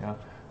 yeah,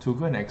 to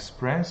go and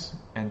express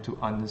and to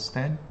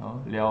understand.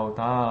 了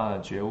达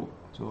觉悟,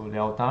 so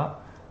了达,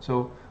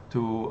 so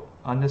to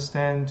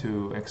understand,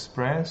 to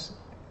express,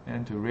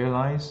 and to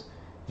realize.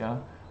 Yeah,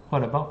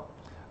 what about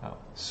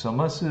什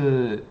么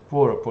是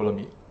般若波罗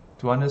蜜?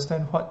 To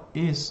understand what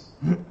is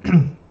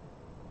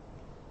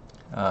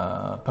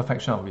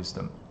perfection of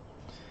wisdom.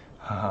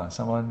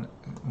 Someone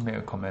made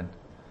a comment.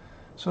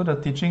 So the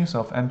teachings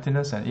of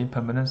emptiness and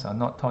impermanence are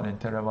not taught in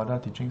Theravada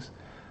teachings?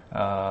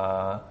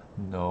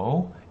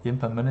 No,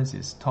 impermanence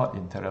is taught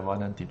in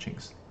Theravada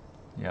teachings.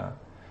 Yeah,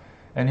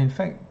 and in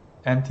fact,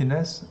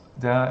 emptiness,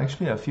 there are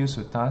actually a few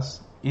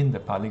suttas in the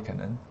Pali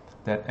Canon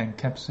that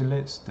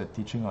encapsulates the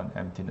teaching on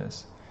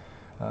emptiness.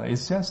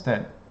 It's just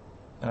that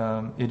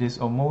it is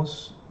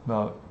almost,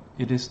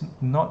 it is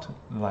not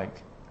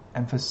like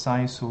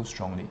emphasized so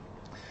strongly.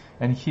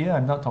 And here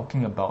I'm not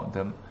talking about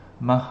the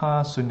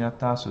Maha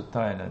Sunyata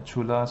Sutta and the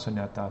Chula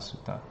Sunyata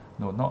Sutta.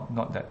 No,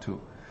 not that too.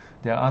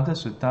 There are other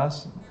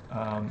suttas.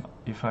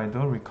 If I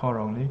don't recall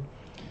wrongly,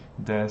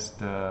 there's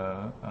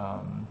the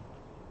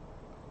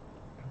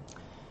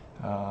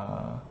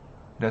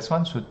there's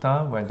one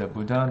sutta where the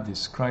Buddha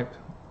described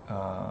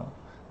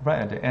right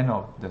at the end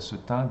of the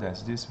sutta.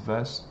 There's this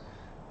verse.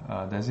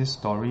 There's this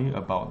story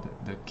about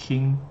the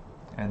king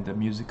and the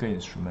musical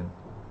instrument.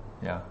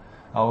 Yeah,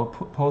 I will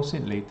post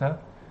it later.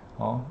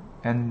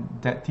 And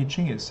that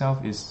teaching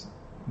itself is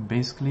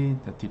basically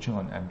the teaching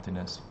on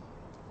emptiness.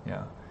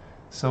 Yeah,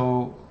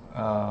 so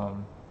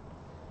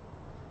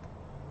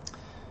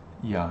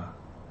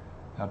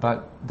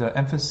but the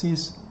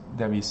emphasis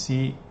that we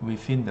see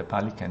within the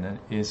Pali Canon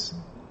is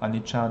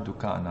anicca,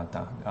 dukkha,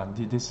 anatta.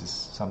 This is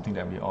something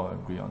that we all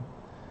agree on.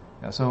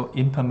 Yeah, so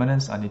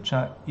impermanence,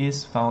 anicca,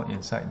 is found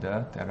inside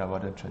the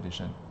Theravada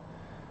tradition.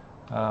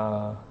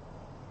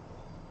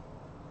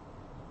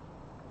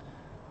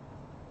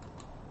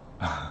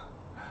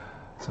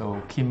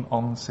 So Kim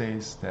Ong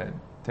says that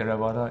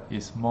Theravada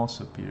is more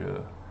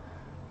superior.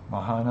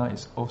 Mahayana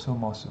is also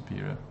more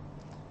superior.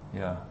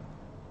 Yeah.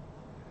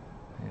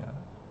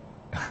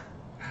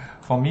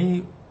 For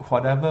me,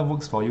 whatever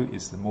works for you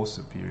is the most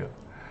superior.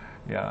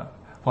 Yeah.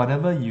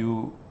 Whatever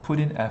you put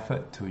in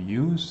effort to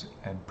use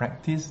and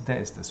practice, that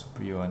is the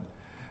superior one.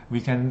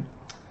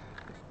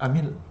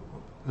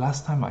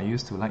 Last time I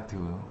used to like to,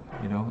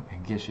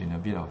 engage in a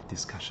bit of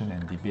discussion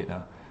and debate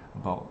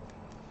about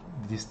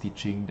this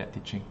teaching, that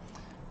teaching.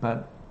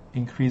 But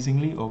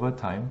increasingly over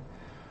time,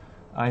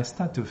 I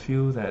start to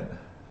feel that,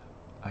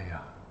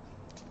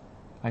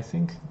 I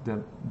think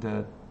the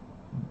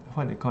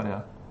what they call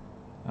it,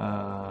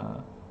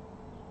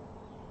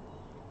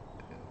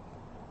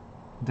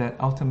 that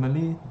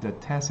ultimately the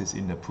test is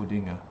in the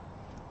pudding.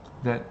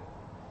 That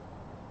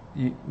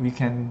we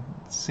can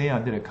say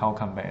until the cow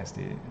come back, as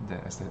the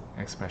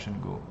expression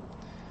go.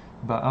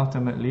 But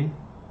ultimately,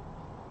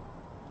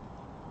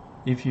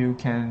 if you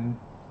can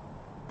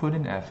put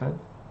in effort,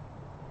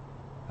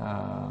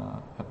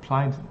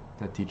 apply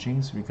the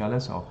teachings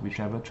regardless of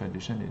whichever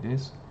tradition it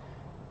is,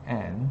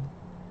 and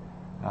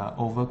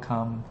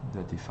overcome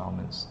the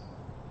defilements,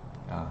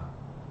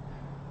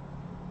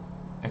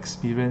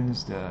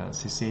 experience the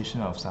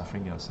cessation of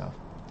suffering yourself,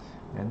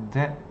 and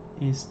that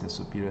is the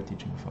superior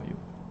teaching for you.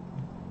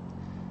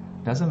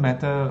 Doesn't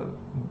matter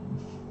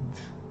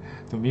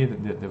to me,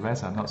 the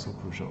rest are not so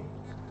crucial.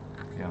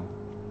 Yeah.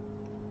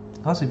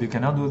 Because if you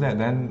cannot do that,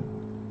 then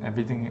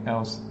everything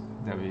else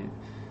that we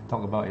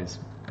talk about is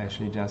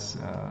actually just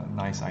a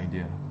nice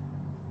idea.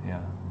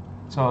 Yeah.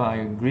 So I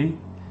agree,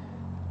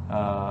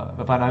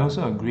 but I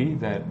also agree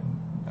that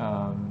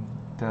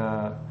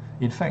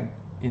in fact,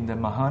 in the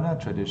Mahayana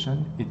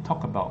tradition, it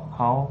talk about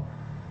how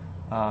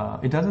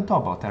it doesn't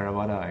talk about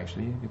Theravada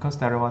actually, because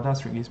Theravada,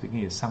 strictly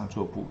speaking, is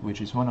Sangzhuobu,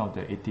 which is one of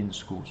the 18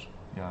 schools.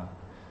 Yeah.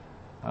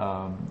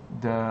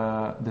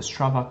 The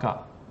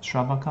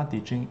Shravaka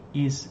teaching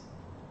is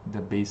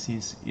the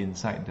basis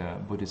inside the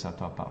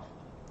Bodhisattva path.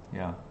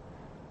 Yeah.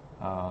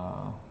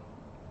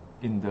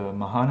 In the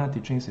Mahayana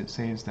teachings, it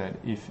says that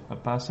if a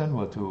person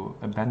were to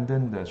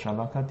abandon the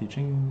Shravaka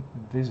teaching,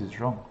 this is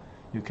wrong.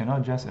 You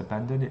cannot just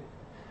abandon it,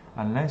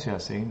 unless you are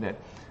saying that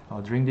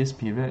during this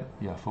period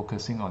you are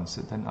focusing on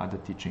certain other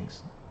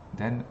teachings,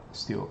 then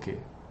still okay.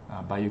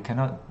 But you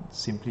cannot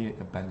simply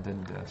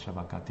abandon the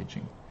Shravaka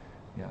teaching.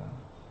 Yeah.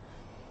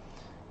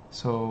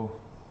 So,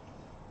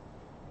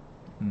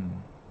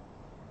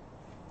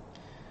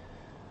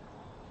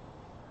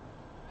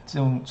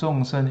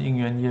 众生因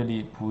缘业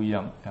力不一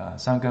样，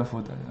善根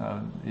福德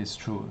is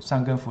true.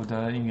 善根福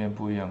德因缘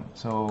不一样.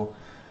 So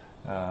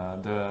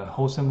the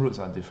wholesome roots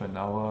are different.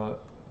 Our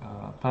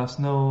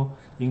personal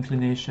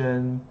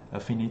inclination,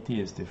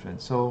 affinity is different.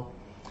 So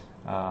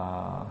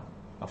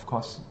of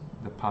course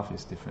the path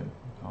is different.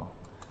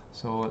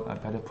 So I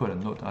better put a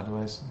note,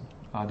 otherwise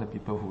other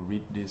people who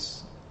read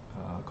this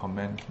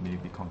comment may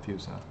be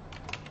confused.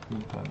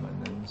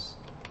 Impermanence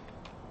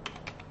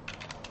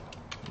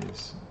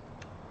is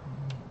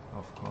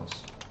of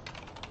course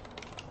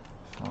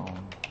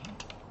found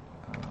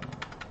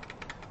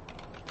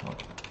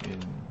taught in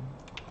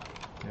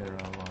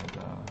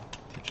Theravada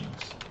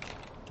teachings.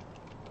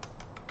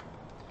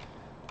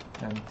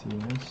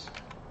 Emptiness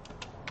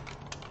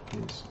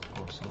is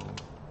also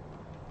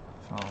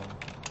found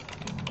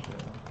in the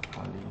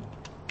Pali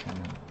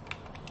Canon.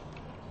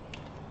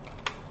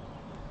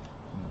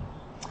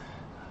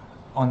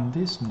 On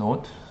this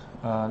note,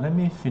 let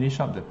me finish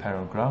up the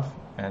paragraph,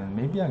 and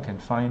maybe I can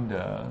find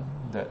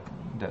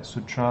that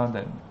sutra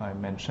that I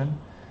mentioned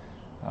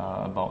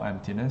about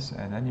emptiness,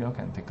 and then you all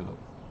can take a look.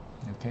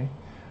 Okay,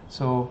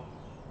 so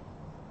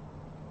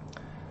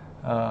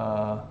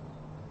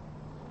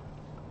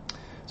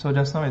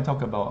just now we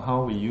talked about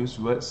how we use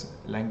words,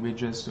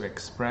 languages to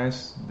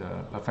express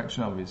the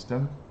perfection of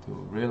wisdom, to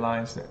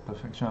realize that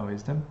perfection of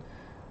wisdom.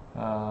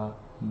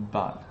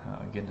 But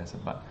again, there's a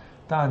but.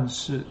 但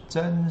是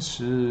真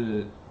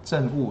实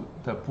证悟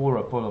的般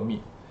若波罗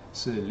蜜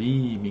是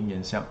离异名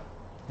言相.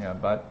 Yeah,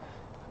 but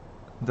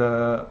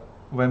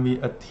when we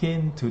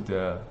attain to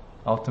the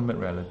ultimate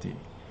reality,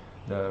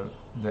 the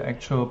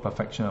actual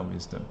perfection of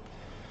wisdom,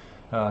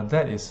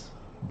 that is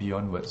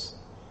beyond words.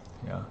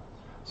 Yeah.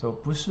 So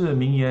不是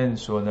名言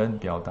所能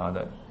表达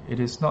的. It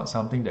is not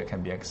something that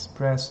can be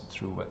expressed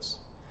through words.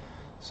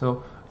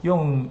 So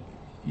用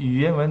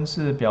语言文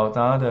字表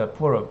达的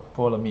般若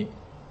波罗蜜，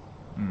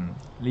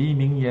离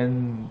名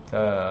言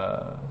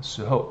的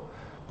时候，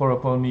般若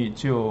波罗蜜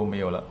就没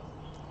有了。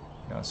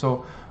Yeah,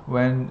 so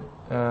when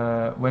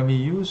we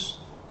use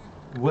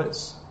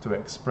words to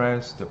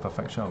express the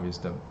perfection of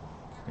wisdom,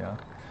 yeah,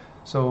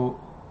 so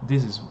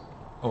this is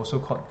also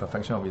called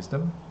perfection of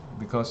wisdom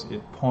because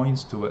it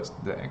points towards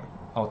the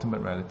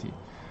ultimate reality.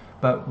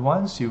 But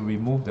once you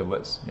remove the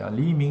words,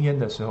 离名言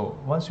的时候,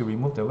 once you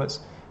remove the words,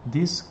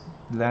 this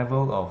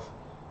level of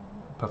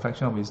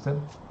perfection of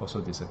wisdom also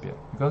disappear,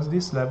 because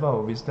this level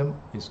of wisdom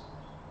is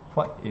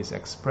what is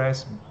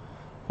expressed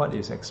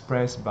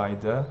by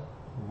the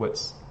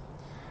words.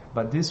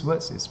 But these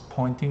words is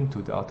pointing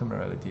to the ultimate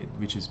reality,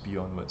 which is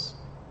beyond words.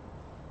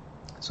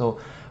 So,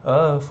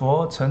 而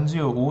佛成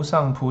就无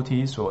上菩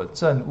提所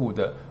证悟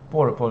的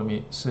般若波罗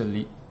蜜是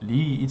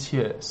离一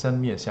切生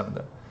灭相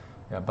的。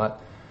Yeah, but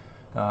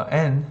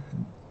and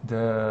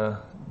the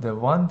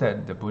one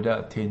that the Buddha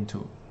attained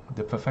to,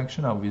 the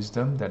perfection of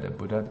wisdom that the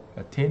Buddha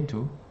attained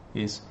to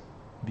is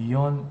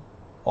beyond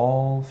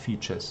all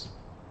features,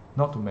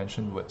 not to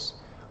mention words,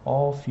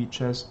 all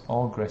features,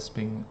 all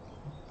grasping,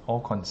 all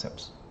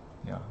concepts,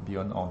 yeah,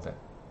 beyond all that.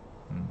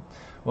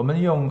 我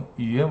们用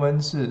语言文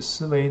字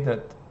思维的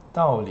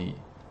道理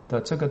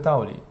的这个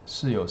道理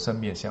是有生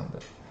灭相的。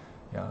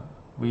Yeah,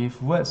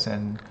 with words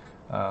and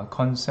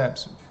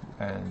concepts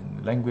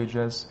and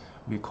languages,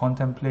 we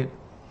contemplate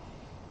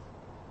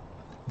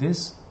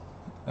this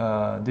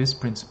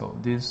principle,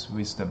 this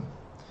wisdom.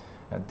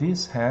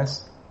 This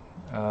has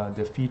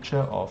the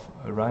feature of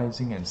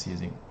arising and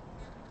ceasing.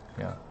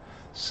 Yeah,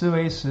 思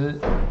维时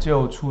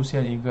就出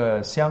现一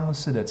个相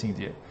似的境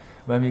界。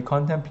When we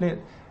contemplate,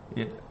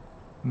 it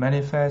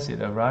manifests,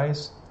 it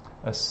arises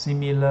a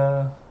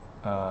similar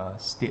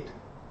state.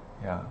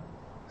 Yeah,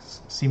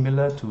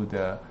 similar to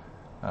the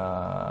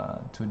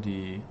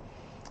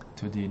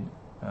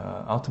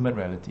ultimate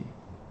reality.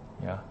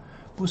 Yeah,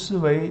 不思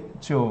维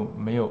就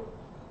没有，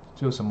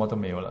就什么都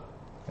没有了。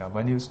Yeah,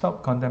 when you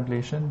stop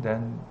contemplation,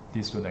 then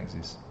this don't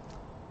exist.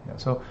 Yeah,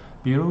 so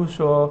比如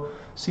说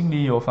心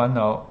里有烦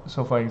恼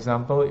so for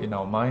example in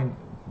our mind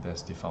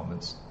there's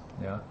defilements.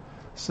 Yeah,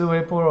 思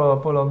维般若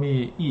波罗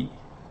蜜意，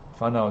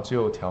烦恼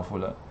就调伏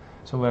了。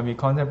So when we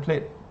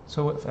contemplate,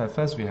 so at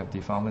first we have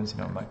defilements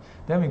in our mind,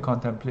 then we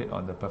contemplate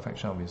on the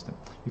perfection of wisdom.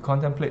 We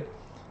contemplate,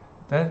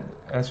 then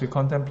as we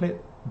contemplate,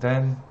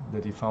 then the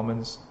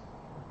defilements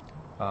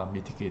are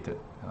mitigated,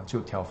 就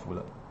调伏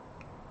了。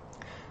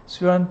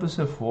虽然不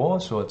是佛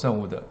所证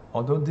悟的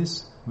although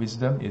this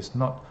wisdom is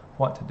not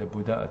what the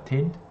Buddha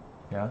attained,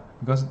 yeah,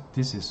 because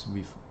this is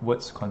with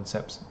words,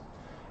 concepts,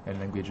 and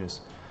languages.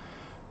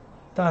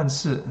 但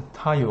是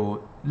它有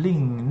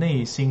令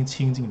内心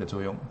清净的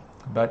作用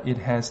but it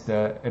has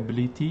the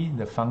ability,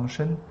 the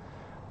function,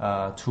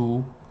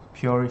 to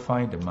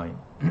purify the mind.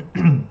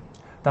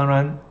 当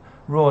然，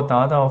若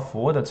达到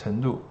佛的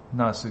程度，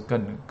那是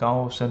更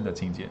高深的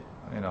境界。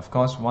And of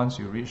course,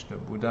 once you reach the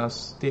Buddha's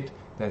state,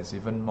 that's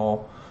even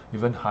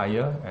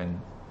higher and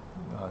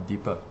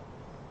deeper.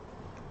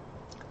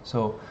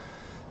 So,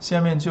 下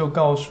面就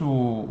告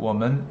诉我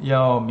们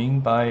要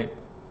明白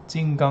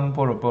金刚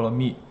般若波罗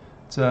蜜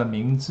这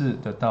名字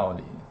的道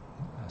理。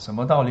什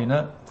么道理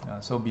呢？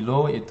 So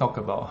below it talk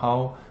about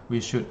how we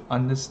should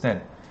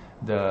understand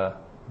the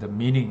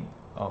meaning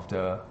of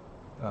the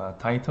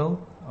title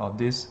of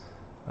this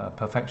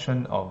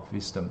perfection of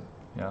wisdom.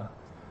 Yeah.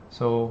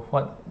 So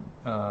what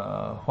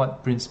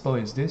principle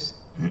is this?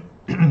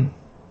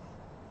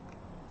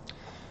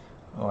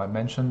 I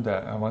mentioned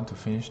that I want to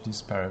finish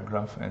this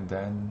paragraph and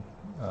then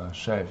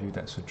share with you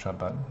that sutra,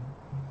 but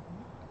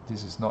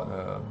this is not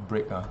a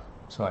break,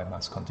 so I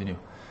must continue.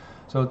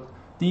 So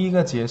第一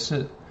个解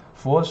释，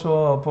佛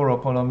说般若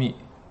波罗蜜。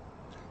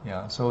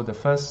Yeah, so the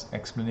first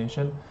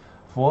explanation,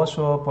 佛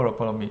说般若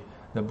波罗蜜。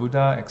The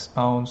Buddha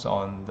expounds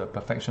on the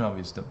perfection of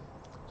wisdom.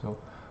 So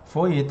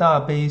佛以大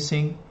悲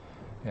心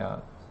 ，yeah,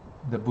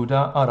 the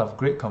Buddha out of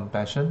great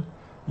compassion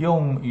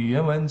用语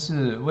言文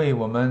字为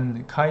我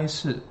们开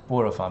示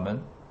般若法门。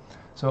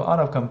So out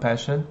of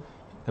compassion,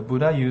 the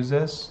Buddha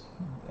uses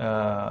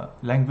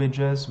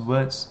languages,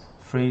 words,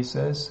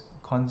 phrases,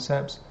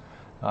 concepts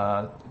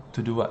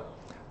to do what?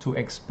 To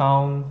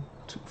expound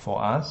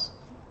for us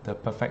the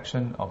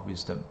perfection of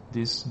wisdom.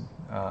 This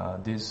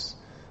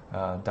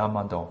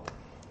Dharma door.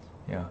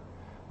 Yeah.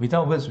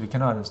 Without words, we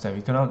cannot understand.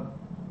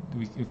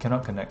 We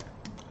cannot connect.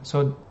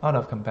 So out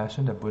of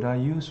compassion, the Buddha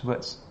used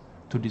words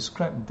to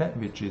describe that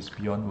which is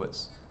beyond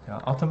words.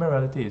 Ultimate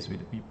reality is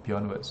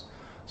beyond words.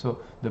 So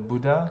the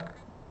Buddha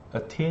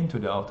attained to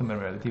the ultimate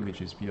reality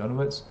which is beyond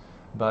words,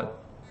 but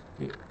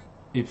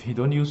if he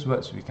don't use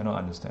words, we cannot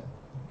understand.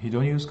 He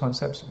don't use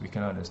concepts, we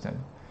cannot understand.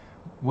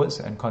 Words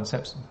and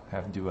concepts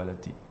have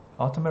duality.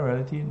 Ultimate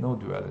reality, no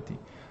duality.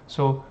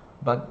 So,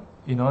 but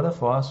in order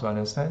for us to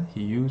understand,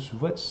 he used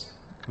words,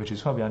 which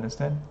is what we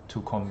understand,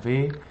 to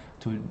convey,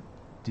 to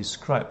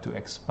describe, to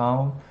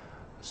expound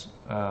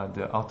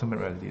the ultimate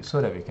reality,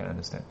 so that we can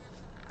understand.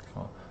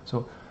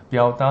 So,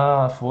 表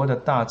达佛的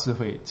大智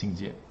慧境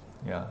界.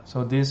 Yeah.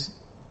 So this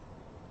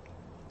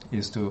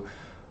is to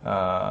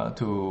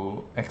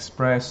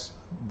express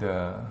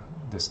the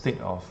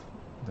state of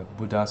the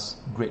Buddha's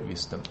great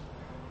wisdom.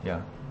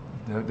 Yeah,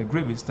 the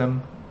great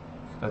wisdom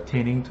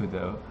attaining to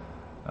the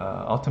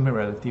ultimate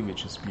reality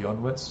which is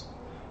beyond words,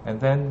 and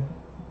then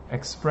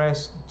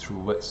expressed through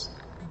words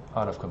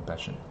out of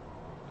compassion.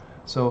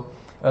 So,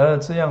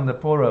 这样的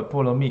般若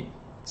波罗蜜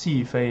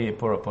既非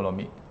般若波罗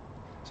蜜。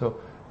So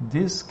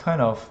this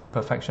kind of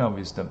perfection of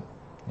wisdom,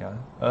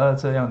 yeah,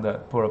 这样的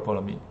般若波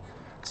罗蜜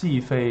既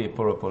非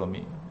般若波罗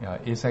蜜 yeah,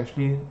 is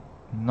actually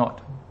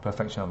not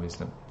perfection of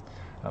wisdom.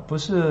 不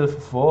是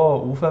佛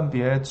无分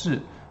别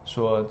智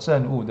所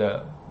证悟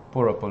的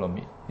般若波罗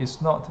蜜。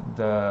It's not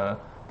the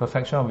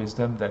perfection of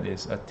wisdom that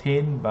is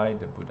attained by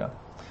the Buddha.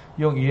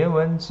 用语言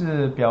文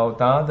字表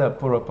达的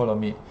般若波罗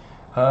蜜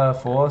和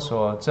佛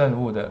所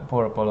证悟的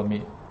般若波罗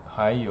蜜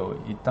还有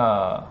一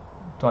大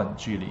段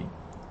距离。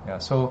Yeah,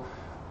 so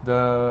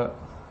the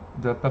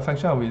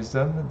perfection of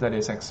wisdom that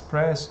is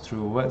expressed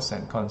through words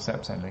and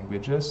concepts and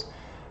languages,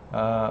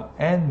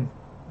 and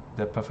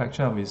the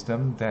perfection of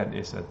wisdom that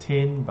is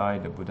attained by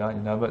the Buddha,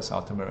 in other words,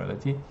 ultimate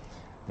reality,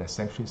 there's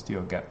actually still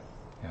a gap,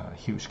 a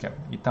huge gap,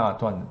 一大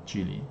段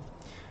距离。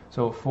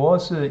So 佛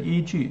是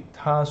依据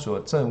他所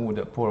证悟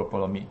的般若波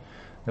罗蜜。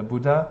The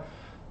Buddha,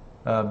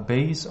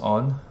 based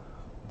on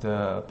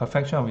the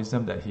perfection of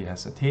wisdom that he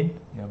has attained,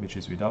 which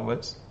is without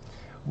words,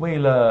 为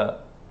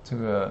了这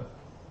个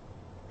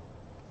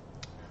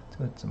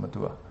怎么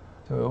读啊？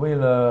这个为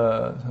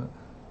了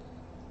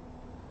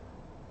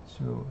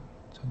就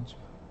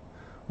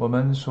我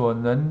们所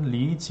能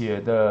理解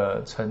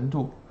的程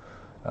度，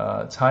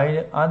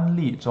才安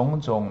立种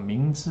种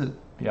名字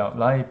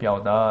来表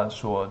达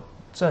所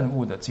证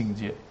悟的境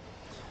界。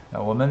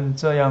我们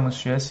这样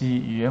学习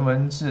语言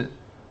文字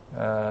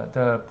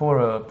的般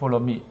若波罗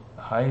蜜，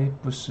还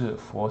不是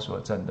佛所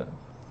证的。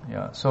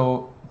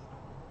So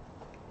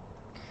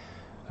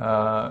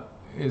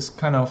it's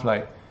kind of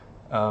like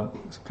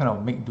kind of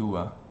make do.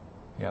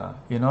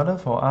 In order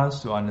for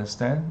us to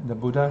understand, the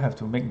Buddha have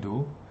to make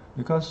do,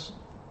 because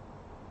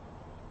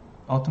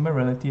ultimate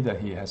reality that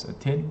he has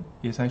attained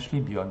is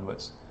actually beyond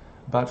words.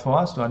 But for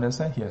us to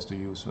understand, he has to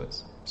use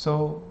words.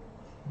 So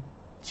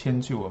迁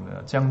就我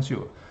们，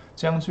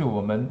将就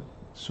我们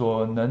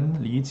所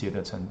能理解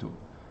的程度。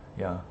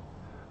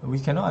We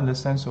cannot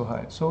understand so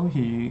high. So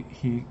he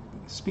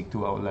speak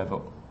to our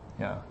level.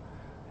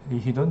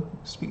 He don't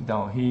speak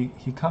down.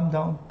 He come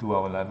down to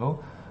our level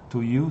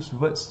to use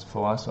words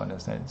for us to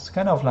understand. It's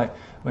kind of like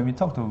when we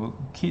talk to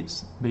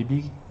kids,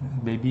 baby,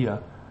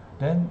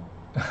 then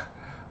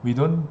we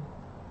don't.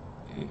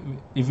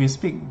 If we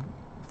speak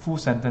full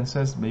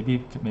sentences, maybe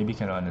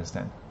cannot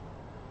understand.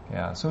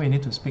 So we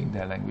need to speak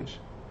their language.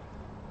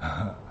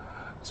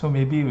 So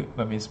maybe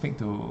when we speak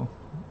to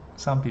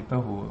some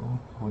people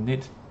who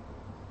need,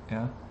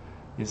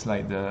 it's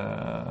like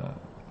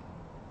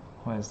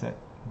what is that?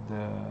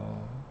 The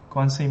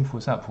观世音菩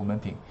萨普门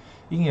品，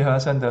因以何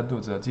身得度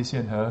者，即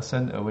现何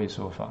身而为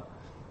说法。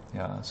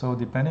So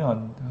depending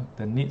on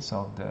the needs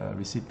of the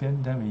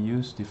recipient, then we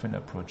use different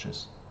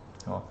approaches.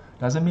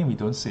 Doesn't mean we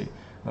don't say,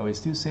 but we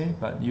still say,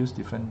 but use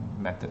different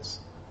methods.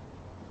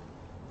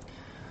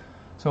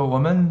 So 我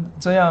们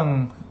这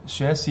样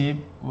学习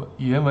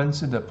语言文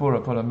字的般若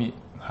波罗蜜，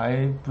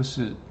还不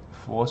是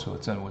佛所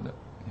证悟的。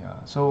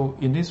So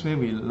in this way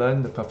we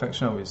learn the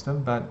perfection of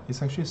wisdom, but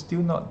it's actually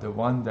still not the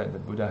one that the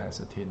Buddha has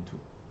attained to.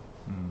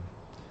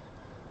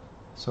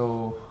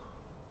 So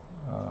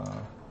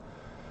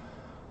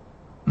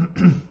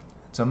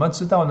怎么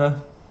知道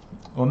呢？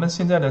我们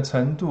现在的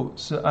程度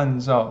是按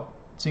照《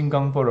金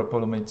刚般若波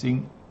罗蜜经》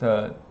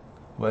的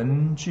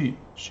文句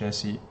学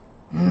习。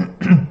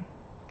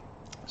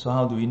So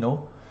how do we know?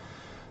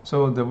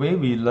 So the way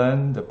we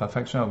learn the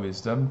perfection of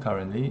wisdom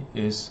currently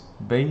is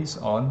based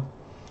on,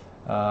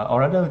 or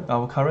rather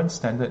our current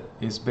standard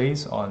is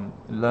based on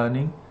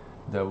learning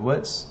the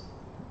words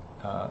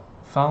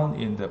found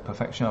in the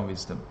perfection of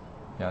wisdom.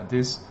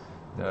 This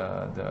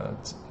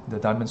the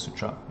Diamond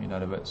Sutra, in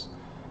other words.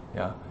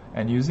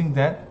 And using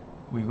that,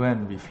 we go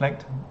and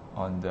reflect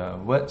on the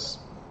words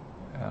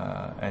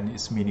and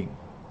its meaning.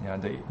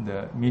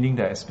 The meaning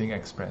that is being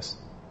expressed.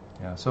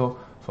 So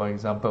for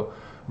example,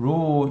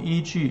 如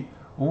依据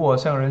无我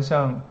相、人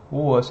相、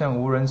无我相、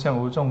无人相、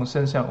无众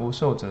生相、无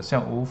寿者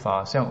相、无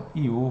法相，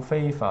亦无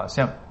非法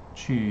相，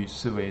去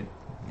思维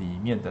里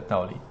面的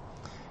道理。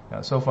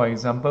So for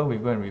example, we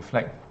go and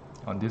reflect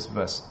on this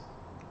verse.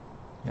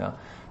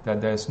 That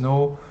there's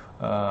no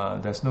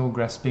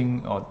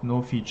grasping or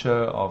no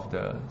feature of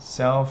the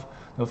self,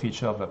 no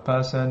feature of a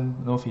person,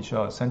 no feature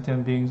of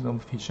sentient beings, no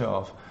feature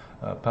of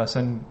a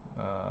person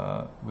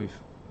with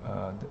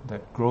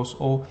that grows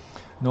old,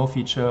 no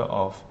feature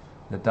of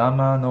the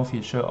Dharma, no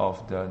feature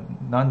of the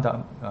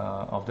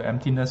of the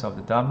emptiness of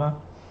the Dharma.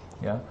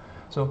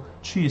 So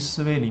去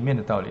思维里面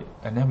的道理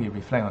and then we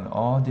reflect on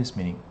all this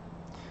meaning.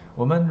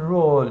 我们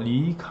若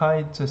离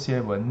开这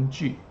些文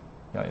句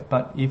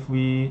but if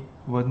we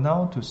were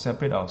now to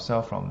separate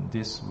ourselves from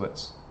these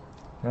words,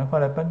 then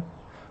what happened?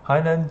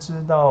 还能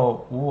知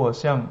道无我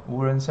相、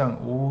无人相、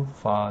无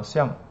法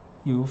相、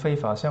亦无非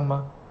法相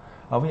吗？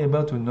 Are we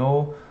able to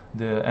know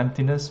the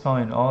emptiness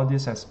found in all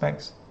these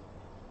aspects?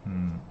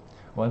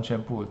 完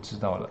全不知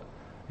道了。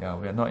We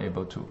are not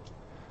able to.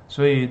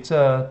 所以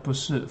这不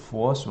是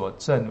佛所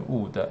证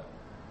悟的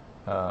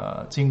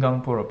金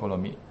刚般若波罗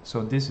蜜。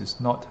So this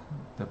is not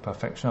the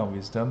perfection of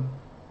wisdom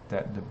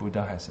that the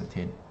Buddha has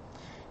attained.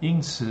 因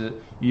此，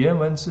语言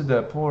文字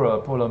的般若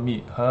波罗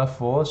蜜和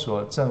佛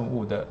所证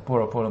悟的般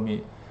若波罗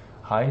蜜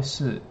还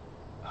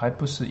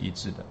不是一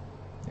致的。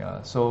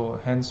So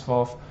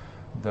henceforth,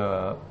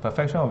 the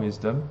perfection of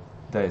wisdom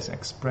that is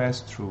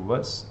expressed through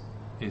words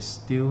is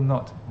still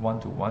not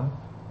one-to-one,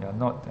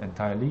 not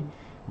entirely,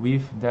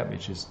 with that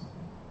which is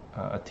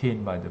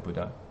attained by the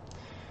Buddha.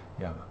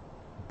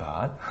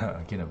 But,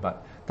 again a but,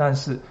 但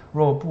是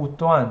若不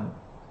断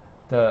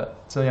的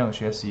这样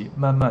学习，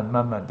慢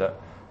慢的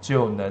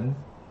就能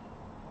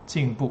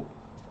进步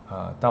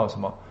到什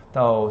么？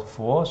到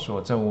佛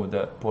所证悟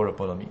的般若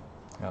波罗蜜。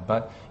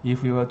But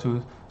if we were to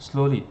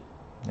slowly,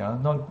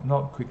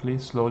 not quickly,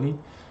 slowly,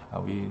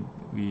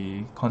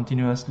 we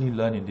continuously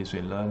learn in this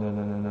way,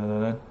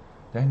 learn.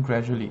 Then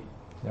gradually,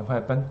 then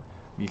what happens?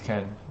 We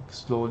can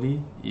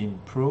slowly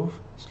improve,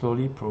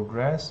 slowly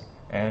progress,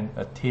 and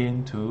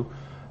attain to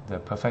the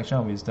perfection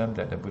of wisdom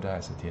that the Buddha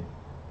has attained.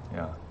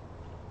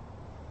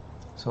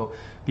 So,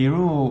 比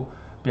如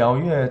表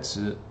月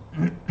指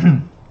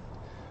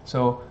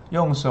，so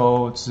用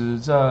手指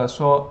着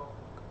说，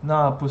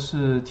那不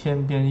是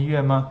天边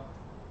月吗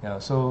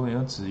？so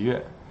有指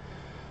月，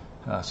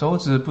手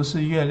指不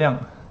是月亮，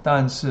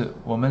但是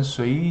我们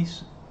顺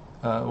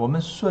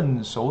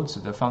手指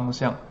的方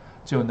向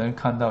就能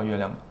看到月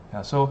亮。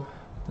So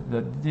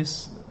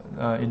this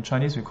in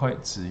Chinese we call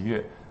it 指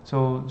月。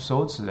So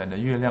手指 and the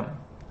月亮。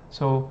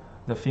So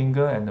the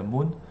finger and the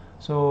moon.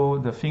 So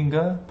the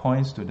finger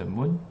points to the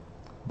moon,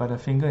 but the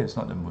finger is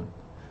not the moon.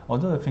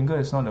 Although the finger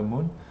is not the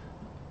moon,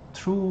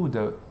 through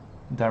the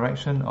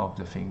direction of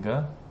the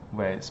finger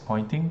where it's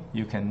pointing,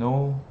 you can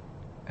know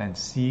and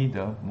see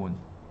the moon.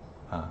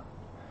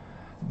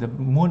 The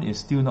moon is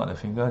still not the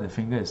finger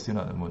is still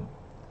not the moon.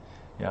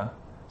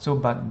 So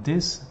but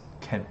this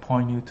can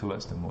point you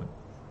towards the moon.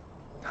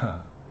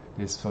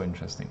 This is so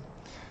interesting.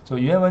 So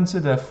语言文字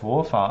的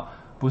佛法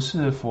不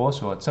是佛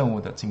所证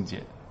悟的境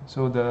界。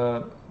So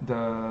the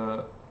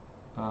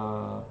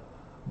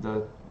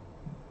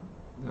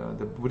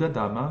Buddha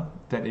Dharma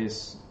that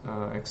is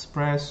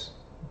expressed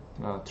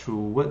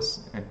through words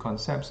and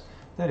concepts,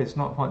 that is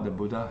not what the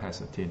Buddha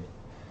has attained.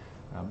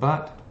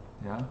 But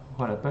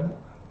what happened?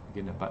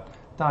 Again, but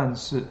但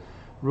是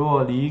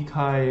若离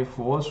开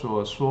佛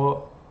所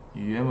说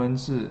语言文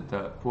字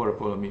的般若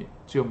波罗蜜，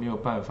就没有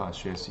办法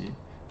学习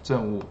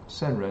证悟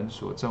圣人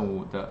所证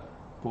悟的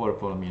般若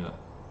波罗蜜了。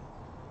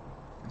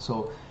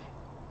So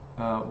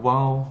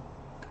while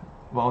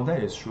that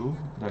is true,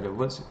 that the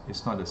words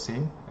is not the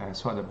same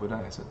as what the Buddha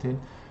has attained,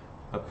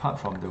 apart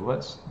from the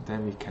words,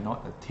 then we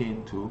cannot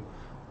attain to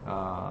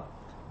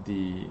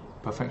the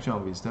perfection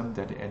of wisdom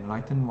that the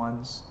enlightened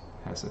ones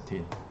has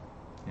attained.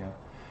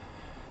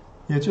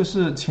 也就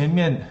是前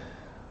面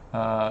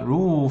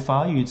如无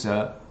法语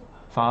者，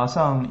法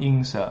上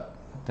应舍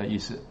的意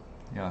思。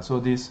So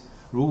this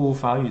如无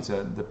法语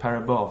者 the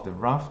parable of the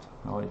raft,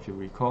 or if you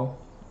recall.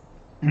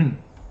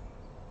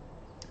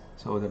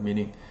 So the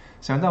meaning,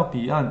 想到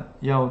彼岸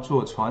要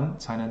坐船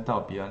才能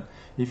到彼岸。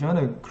If you want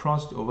to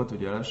cross over to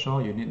the other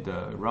shore, you need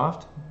the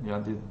raft,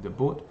 the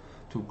boat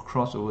to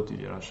cross over to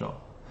the other shore.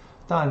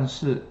 但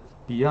是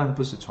彼岸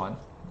不是船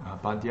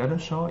but the other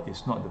shore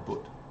is not the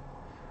boat.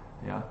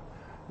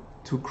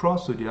 To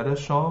cross to the other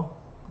shore,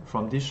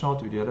 from this shore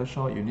to the other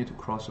shore, you need to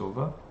cross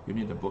over, you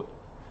need the boat.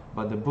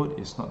 But the boat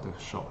is not the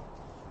shore.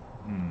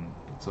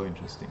 It's so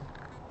interesting.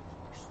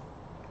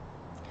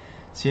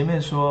 前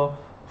面说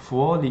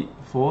佛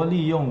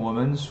利用我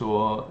们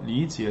所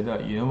理解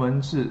的语言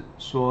文字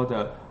说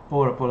的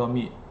般若波罗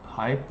蜜，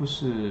还不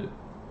是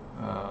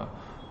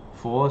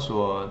佛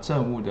所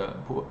证悟的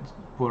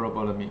般若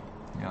波罗蜜。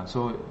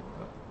So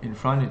in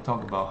front it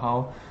talk about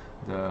how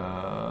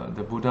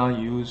the Buddha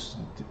used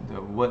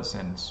the words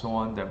and so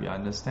on that we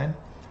understand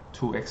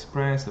to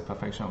express the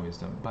perfection of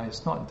wisdom, but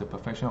it's not the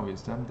perfection of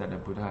wisdom that the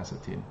Buddha has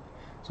attained.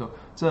 So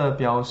这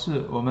表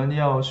示我们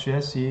要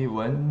学习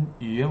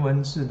语言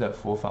文字的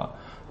佛法，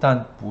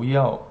但不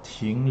要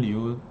停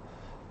留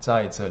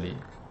在这里。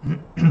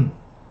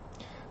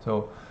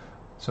So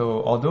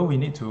although we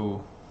need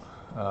to,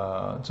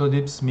 so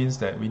this means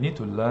that we need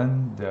to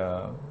learn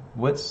the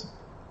words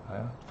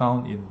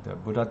found in the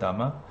Buddha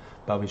Dharma,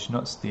 but we should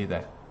not stay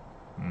there.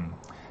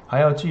 还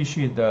要继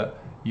续的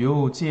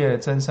由戒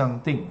真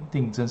上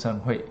定真上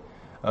慧，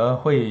而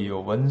会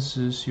有闻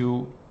思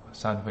修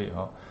三慧。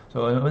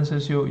所以闻思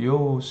修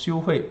由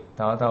修慧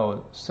达到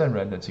圣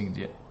人的境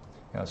界。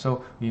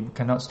So we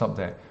cannot stop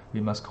there. We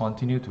must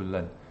continue to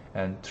learn,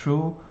 and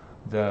through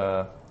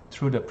the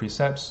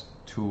precepts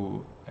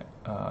to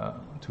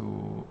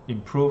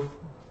improve,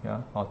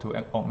 or to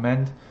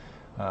augment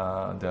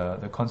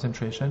the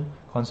concentration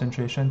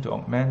to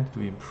augment,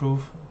 to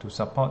improve, to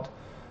support,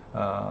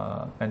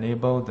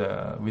 enable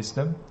the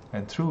wisdom,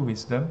 and through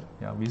wisdom,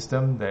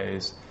 wisdom there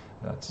is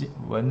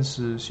闻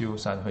思修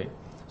三慧.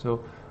 So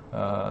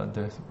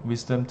the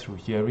wisdom through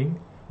hearing,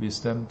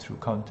 wisdom through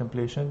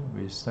contemplation,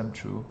 wisdom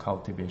through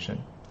cultivation.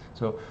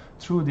 So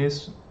through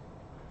this,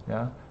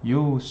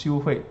 you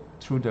修慧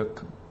through the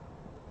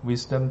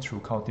wisdom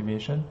through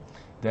cultivation,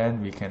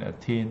 then we can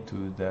attain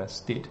to the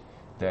state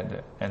that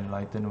the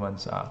enlightened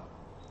ones are.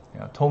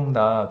 通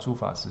达诸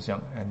法实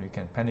相 and we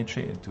can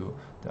penetrate into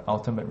the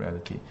ultimate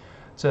reality.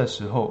 这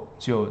时候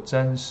就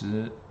真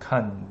实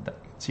看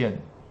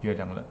见月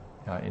亮了。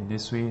In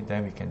this way,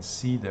 then we can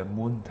see the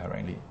moon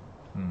directly.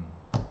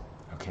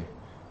 Okay,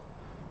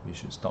 we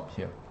should stop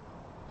here.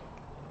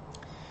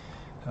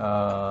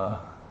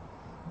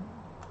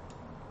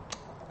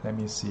 Let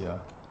me see.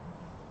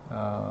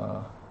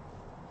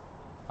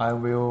 I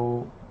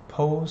will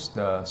post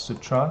the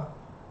sutra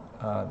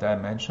that I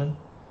mentioned.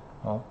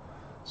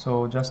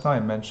 So just now I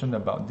mentioned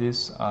about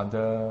this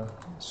other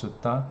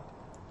sutta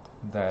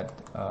that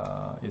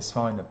is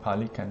found in the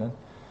Pali Canon.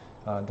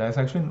 There's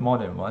actually more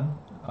than one.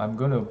 I'm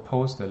going to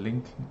post the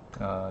link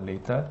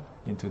later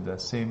into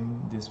this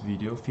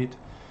video feed,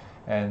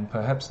 and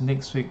perhaps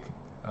next week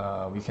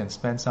we can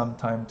spend some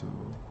time to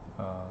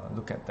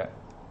look at that.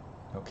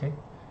 Okay,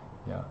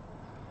 yeah.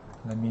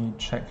 Let me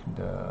check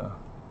the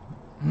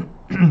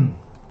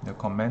the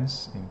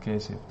comments in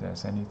case if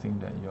there's anything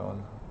that you all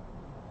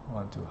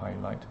want to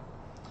highlight.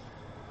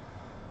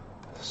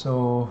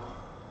 So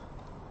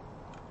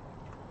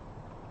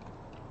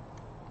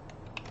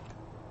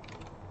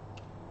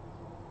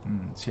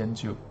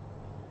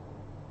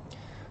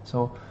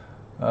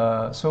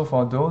so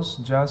for those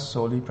just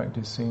solely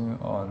practicing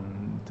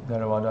on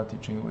Theravada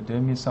teaching, would they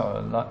miss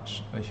out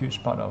a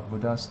huge part of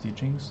Buddha's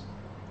teachings?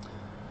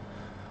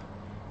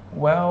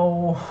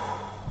 Well,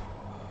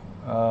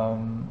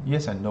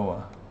 yes and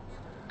no.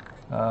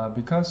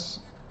 Because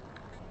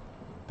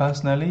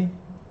personally,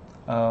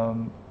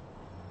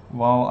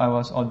 while I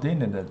was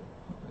ordained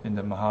in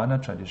the Mahayana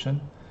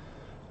tradition,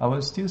 I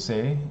would still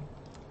say,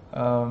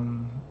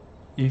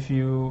 if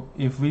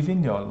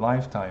within your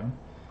lifetime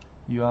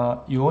you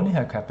only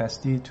have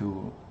capacity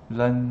to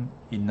learn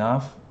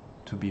enough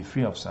to be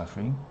free of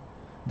suffering,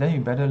 then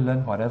you better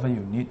learn whatever you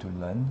need to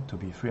learn to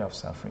be free of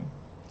suffering.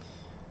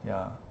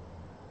 Yeah.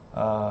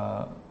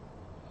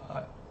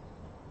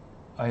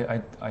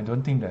 I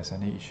don't think there's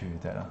any issue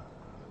with that.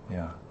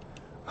 Yeah.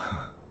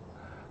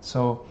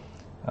 So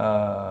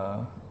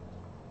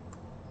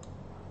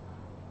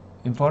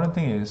important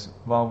thing is,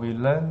 while we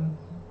learn,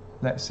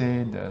 let's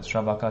say, the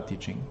Sravaka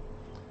teaching,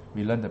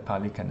 we learn the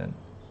Pali Canon,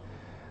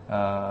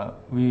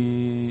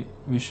 we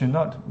should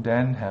not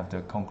then have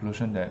the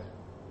conclusion that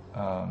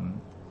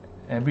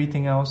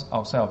everything else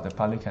outside of the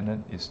Pali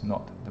Canon is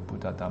not the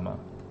Buddha Dhamma.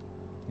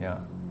 Yeah.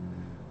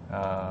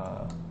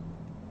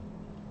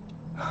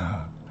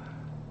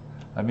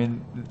 I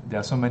mean, there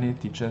are so many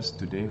teachers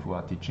today who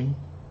are teaching.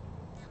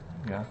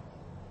 Yeah.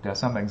 There are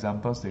some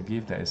examples they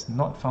give that is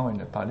not found in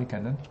the Pali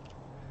Canon.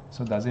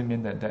 So does it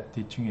mean that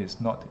teaching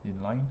is not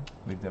in line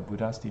with the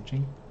Buddha's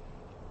teaching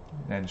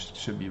and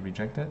should be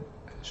rejected?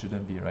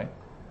 Shouldn't be, right?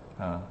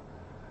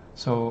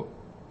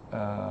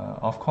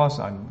 Of course,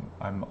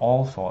 I'm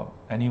all for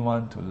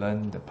anyone to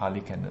learn the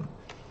Pali Canon.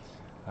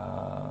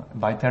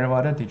 By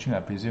Theravada teaching, I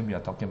presume you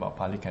are talking about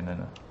Pali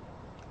Canon.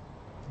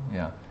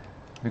 Yeah,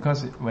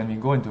 because when we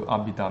go into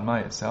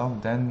Abhidharma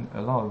itself, then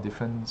a lot of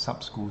different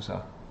sub-schools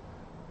are,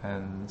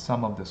 and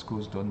some of the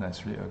schools don't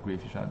necessarily agree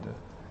with each other.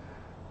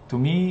 To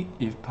me,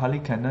 if Pali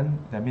Canon,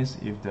 that means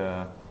if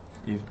the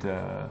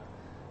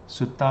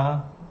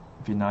Sutta,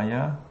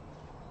 Vinaya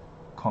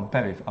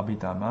compared with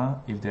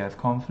Abhidharma, if they have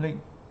conflict,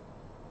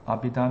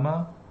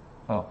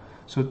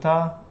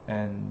 Sutta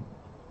and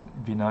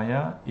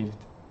Vinaya,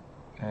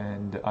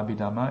 and the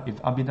Abhidharma,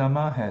 if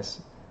Abhidharma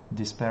has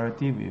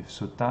disparity with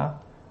Sutta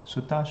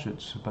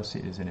should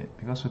supersede, isn't it?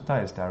 Because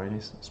Sutta is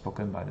directly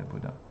spoken by the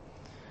Buddha.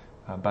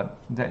 But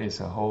that is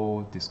a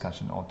whole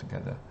discussion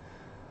altogether.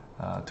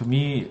 To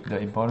me, the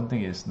important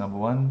thing is, number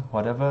one,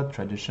 whatever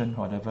tradition,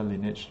 whatever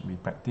lineage we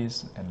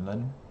practice and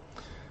learn,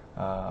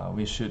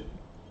 we should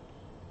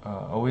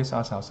always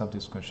ask ourselves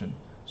this question: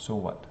 so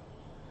what?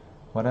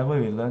 Whatever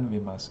we learn, we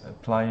must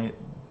apply it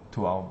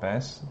to our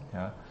best,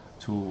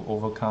 to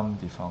overcome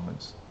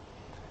defilements.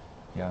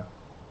 Yeah.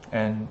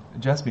 And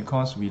just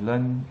because we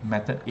learn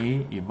method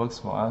A, it works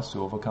for us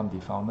to overcome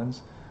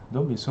defilements,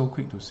 don't be so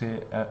quick to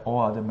say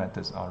all other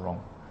methods are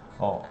wrong,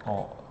 or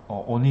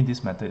only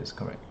this method is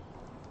correct.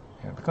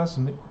 Yeah, because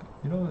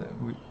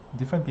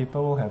different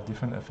people have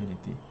different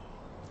affinity.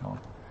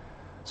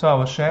 So I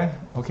will share.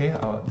 Okay,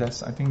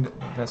 I think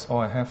that's all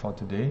I have for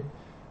today.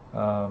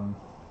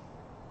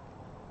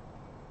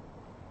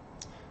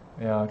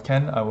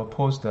 Ken, I'll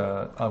post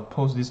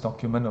this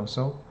document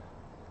also.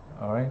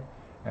 All right,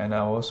 and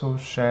I'll also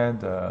share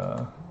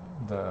the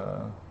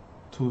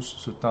two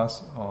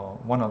suttas, or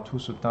one or two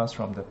suttas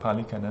from the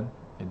Pali Canon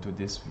into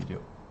this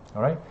video.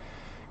 All right.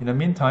 In the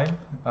meantime,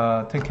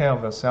 take care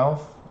of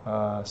yourself.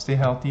 Stay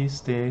healthy,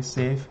 stay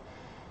safe,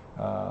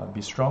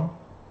 be strong.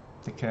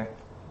 Take care.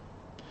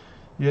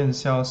 愿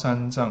消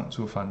三障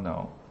诸烦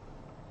恼，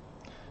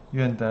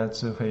愿得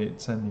智慧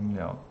真明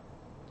了，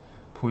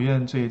普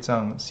愿罪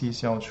障悉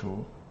消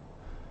除，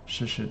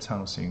世世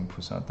常行菩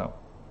萨道。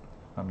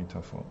阿弥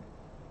陀佛。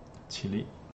起立。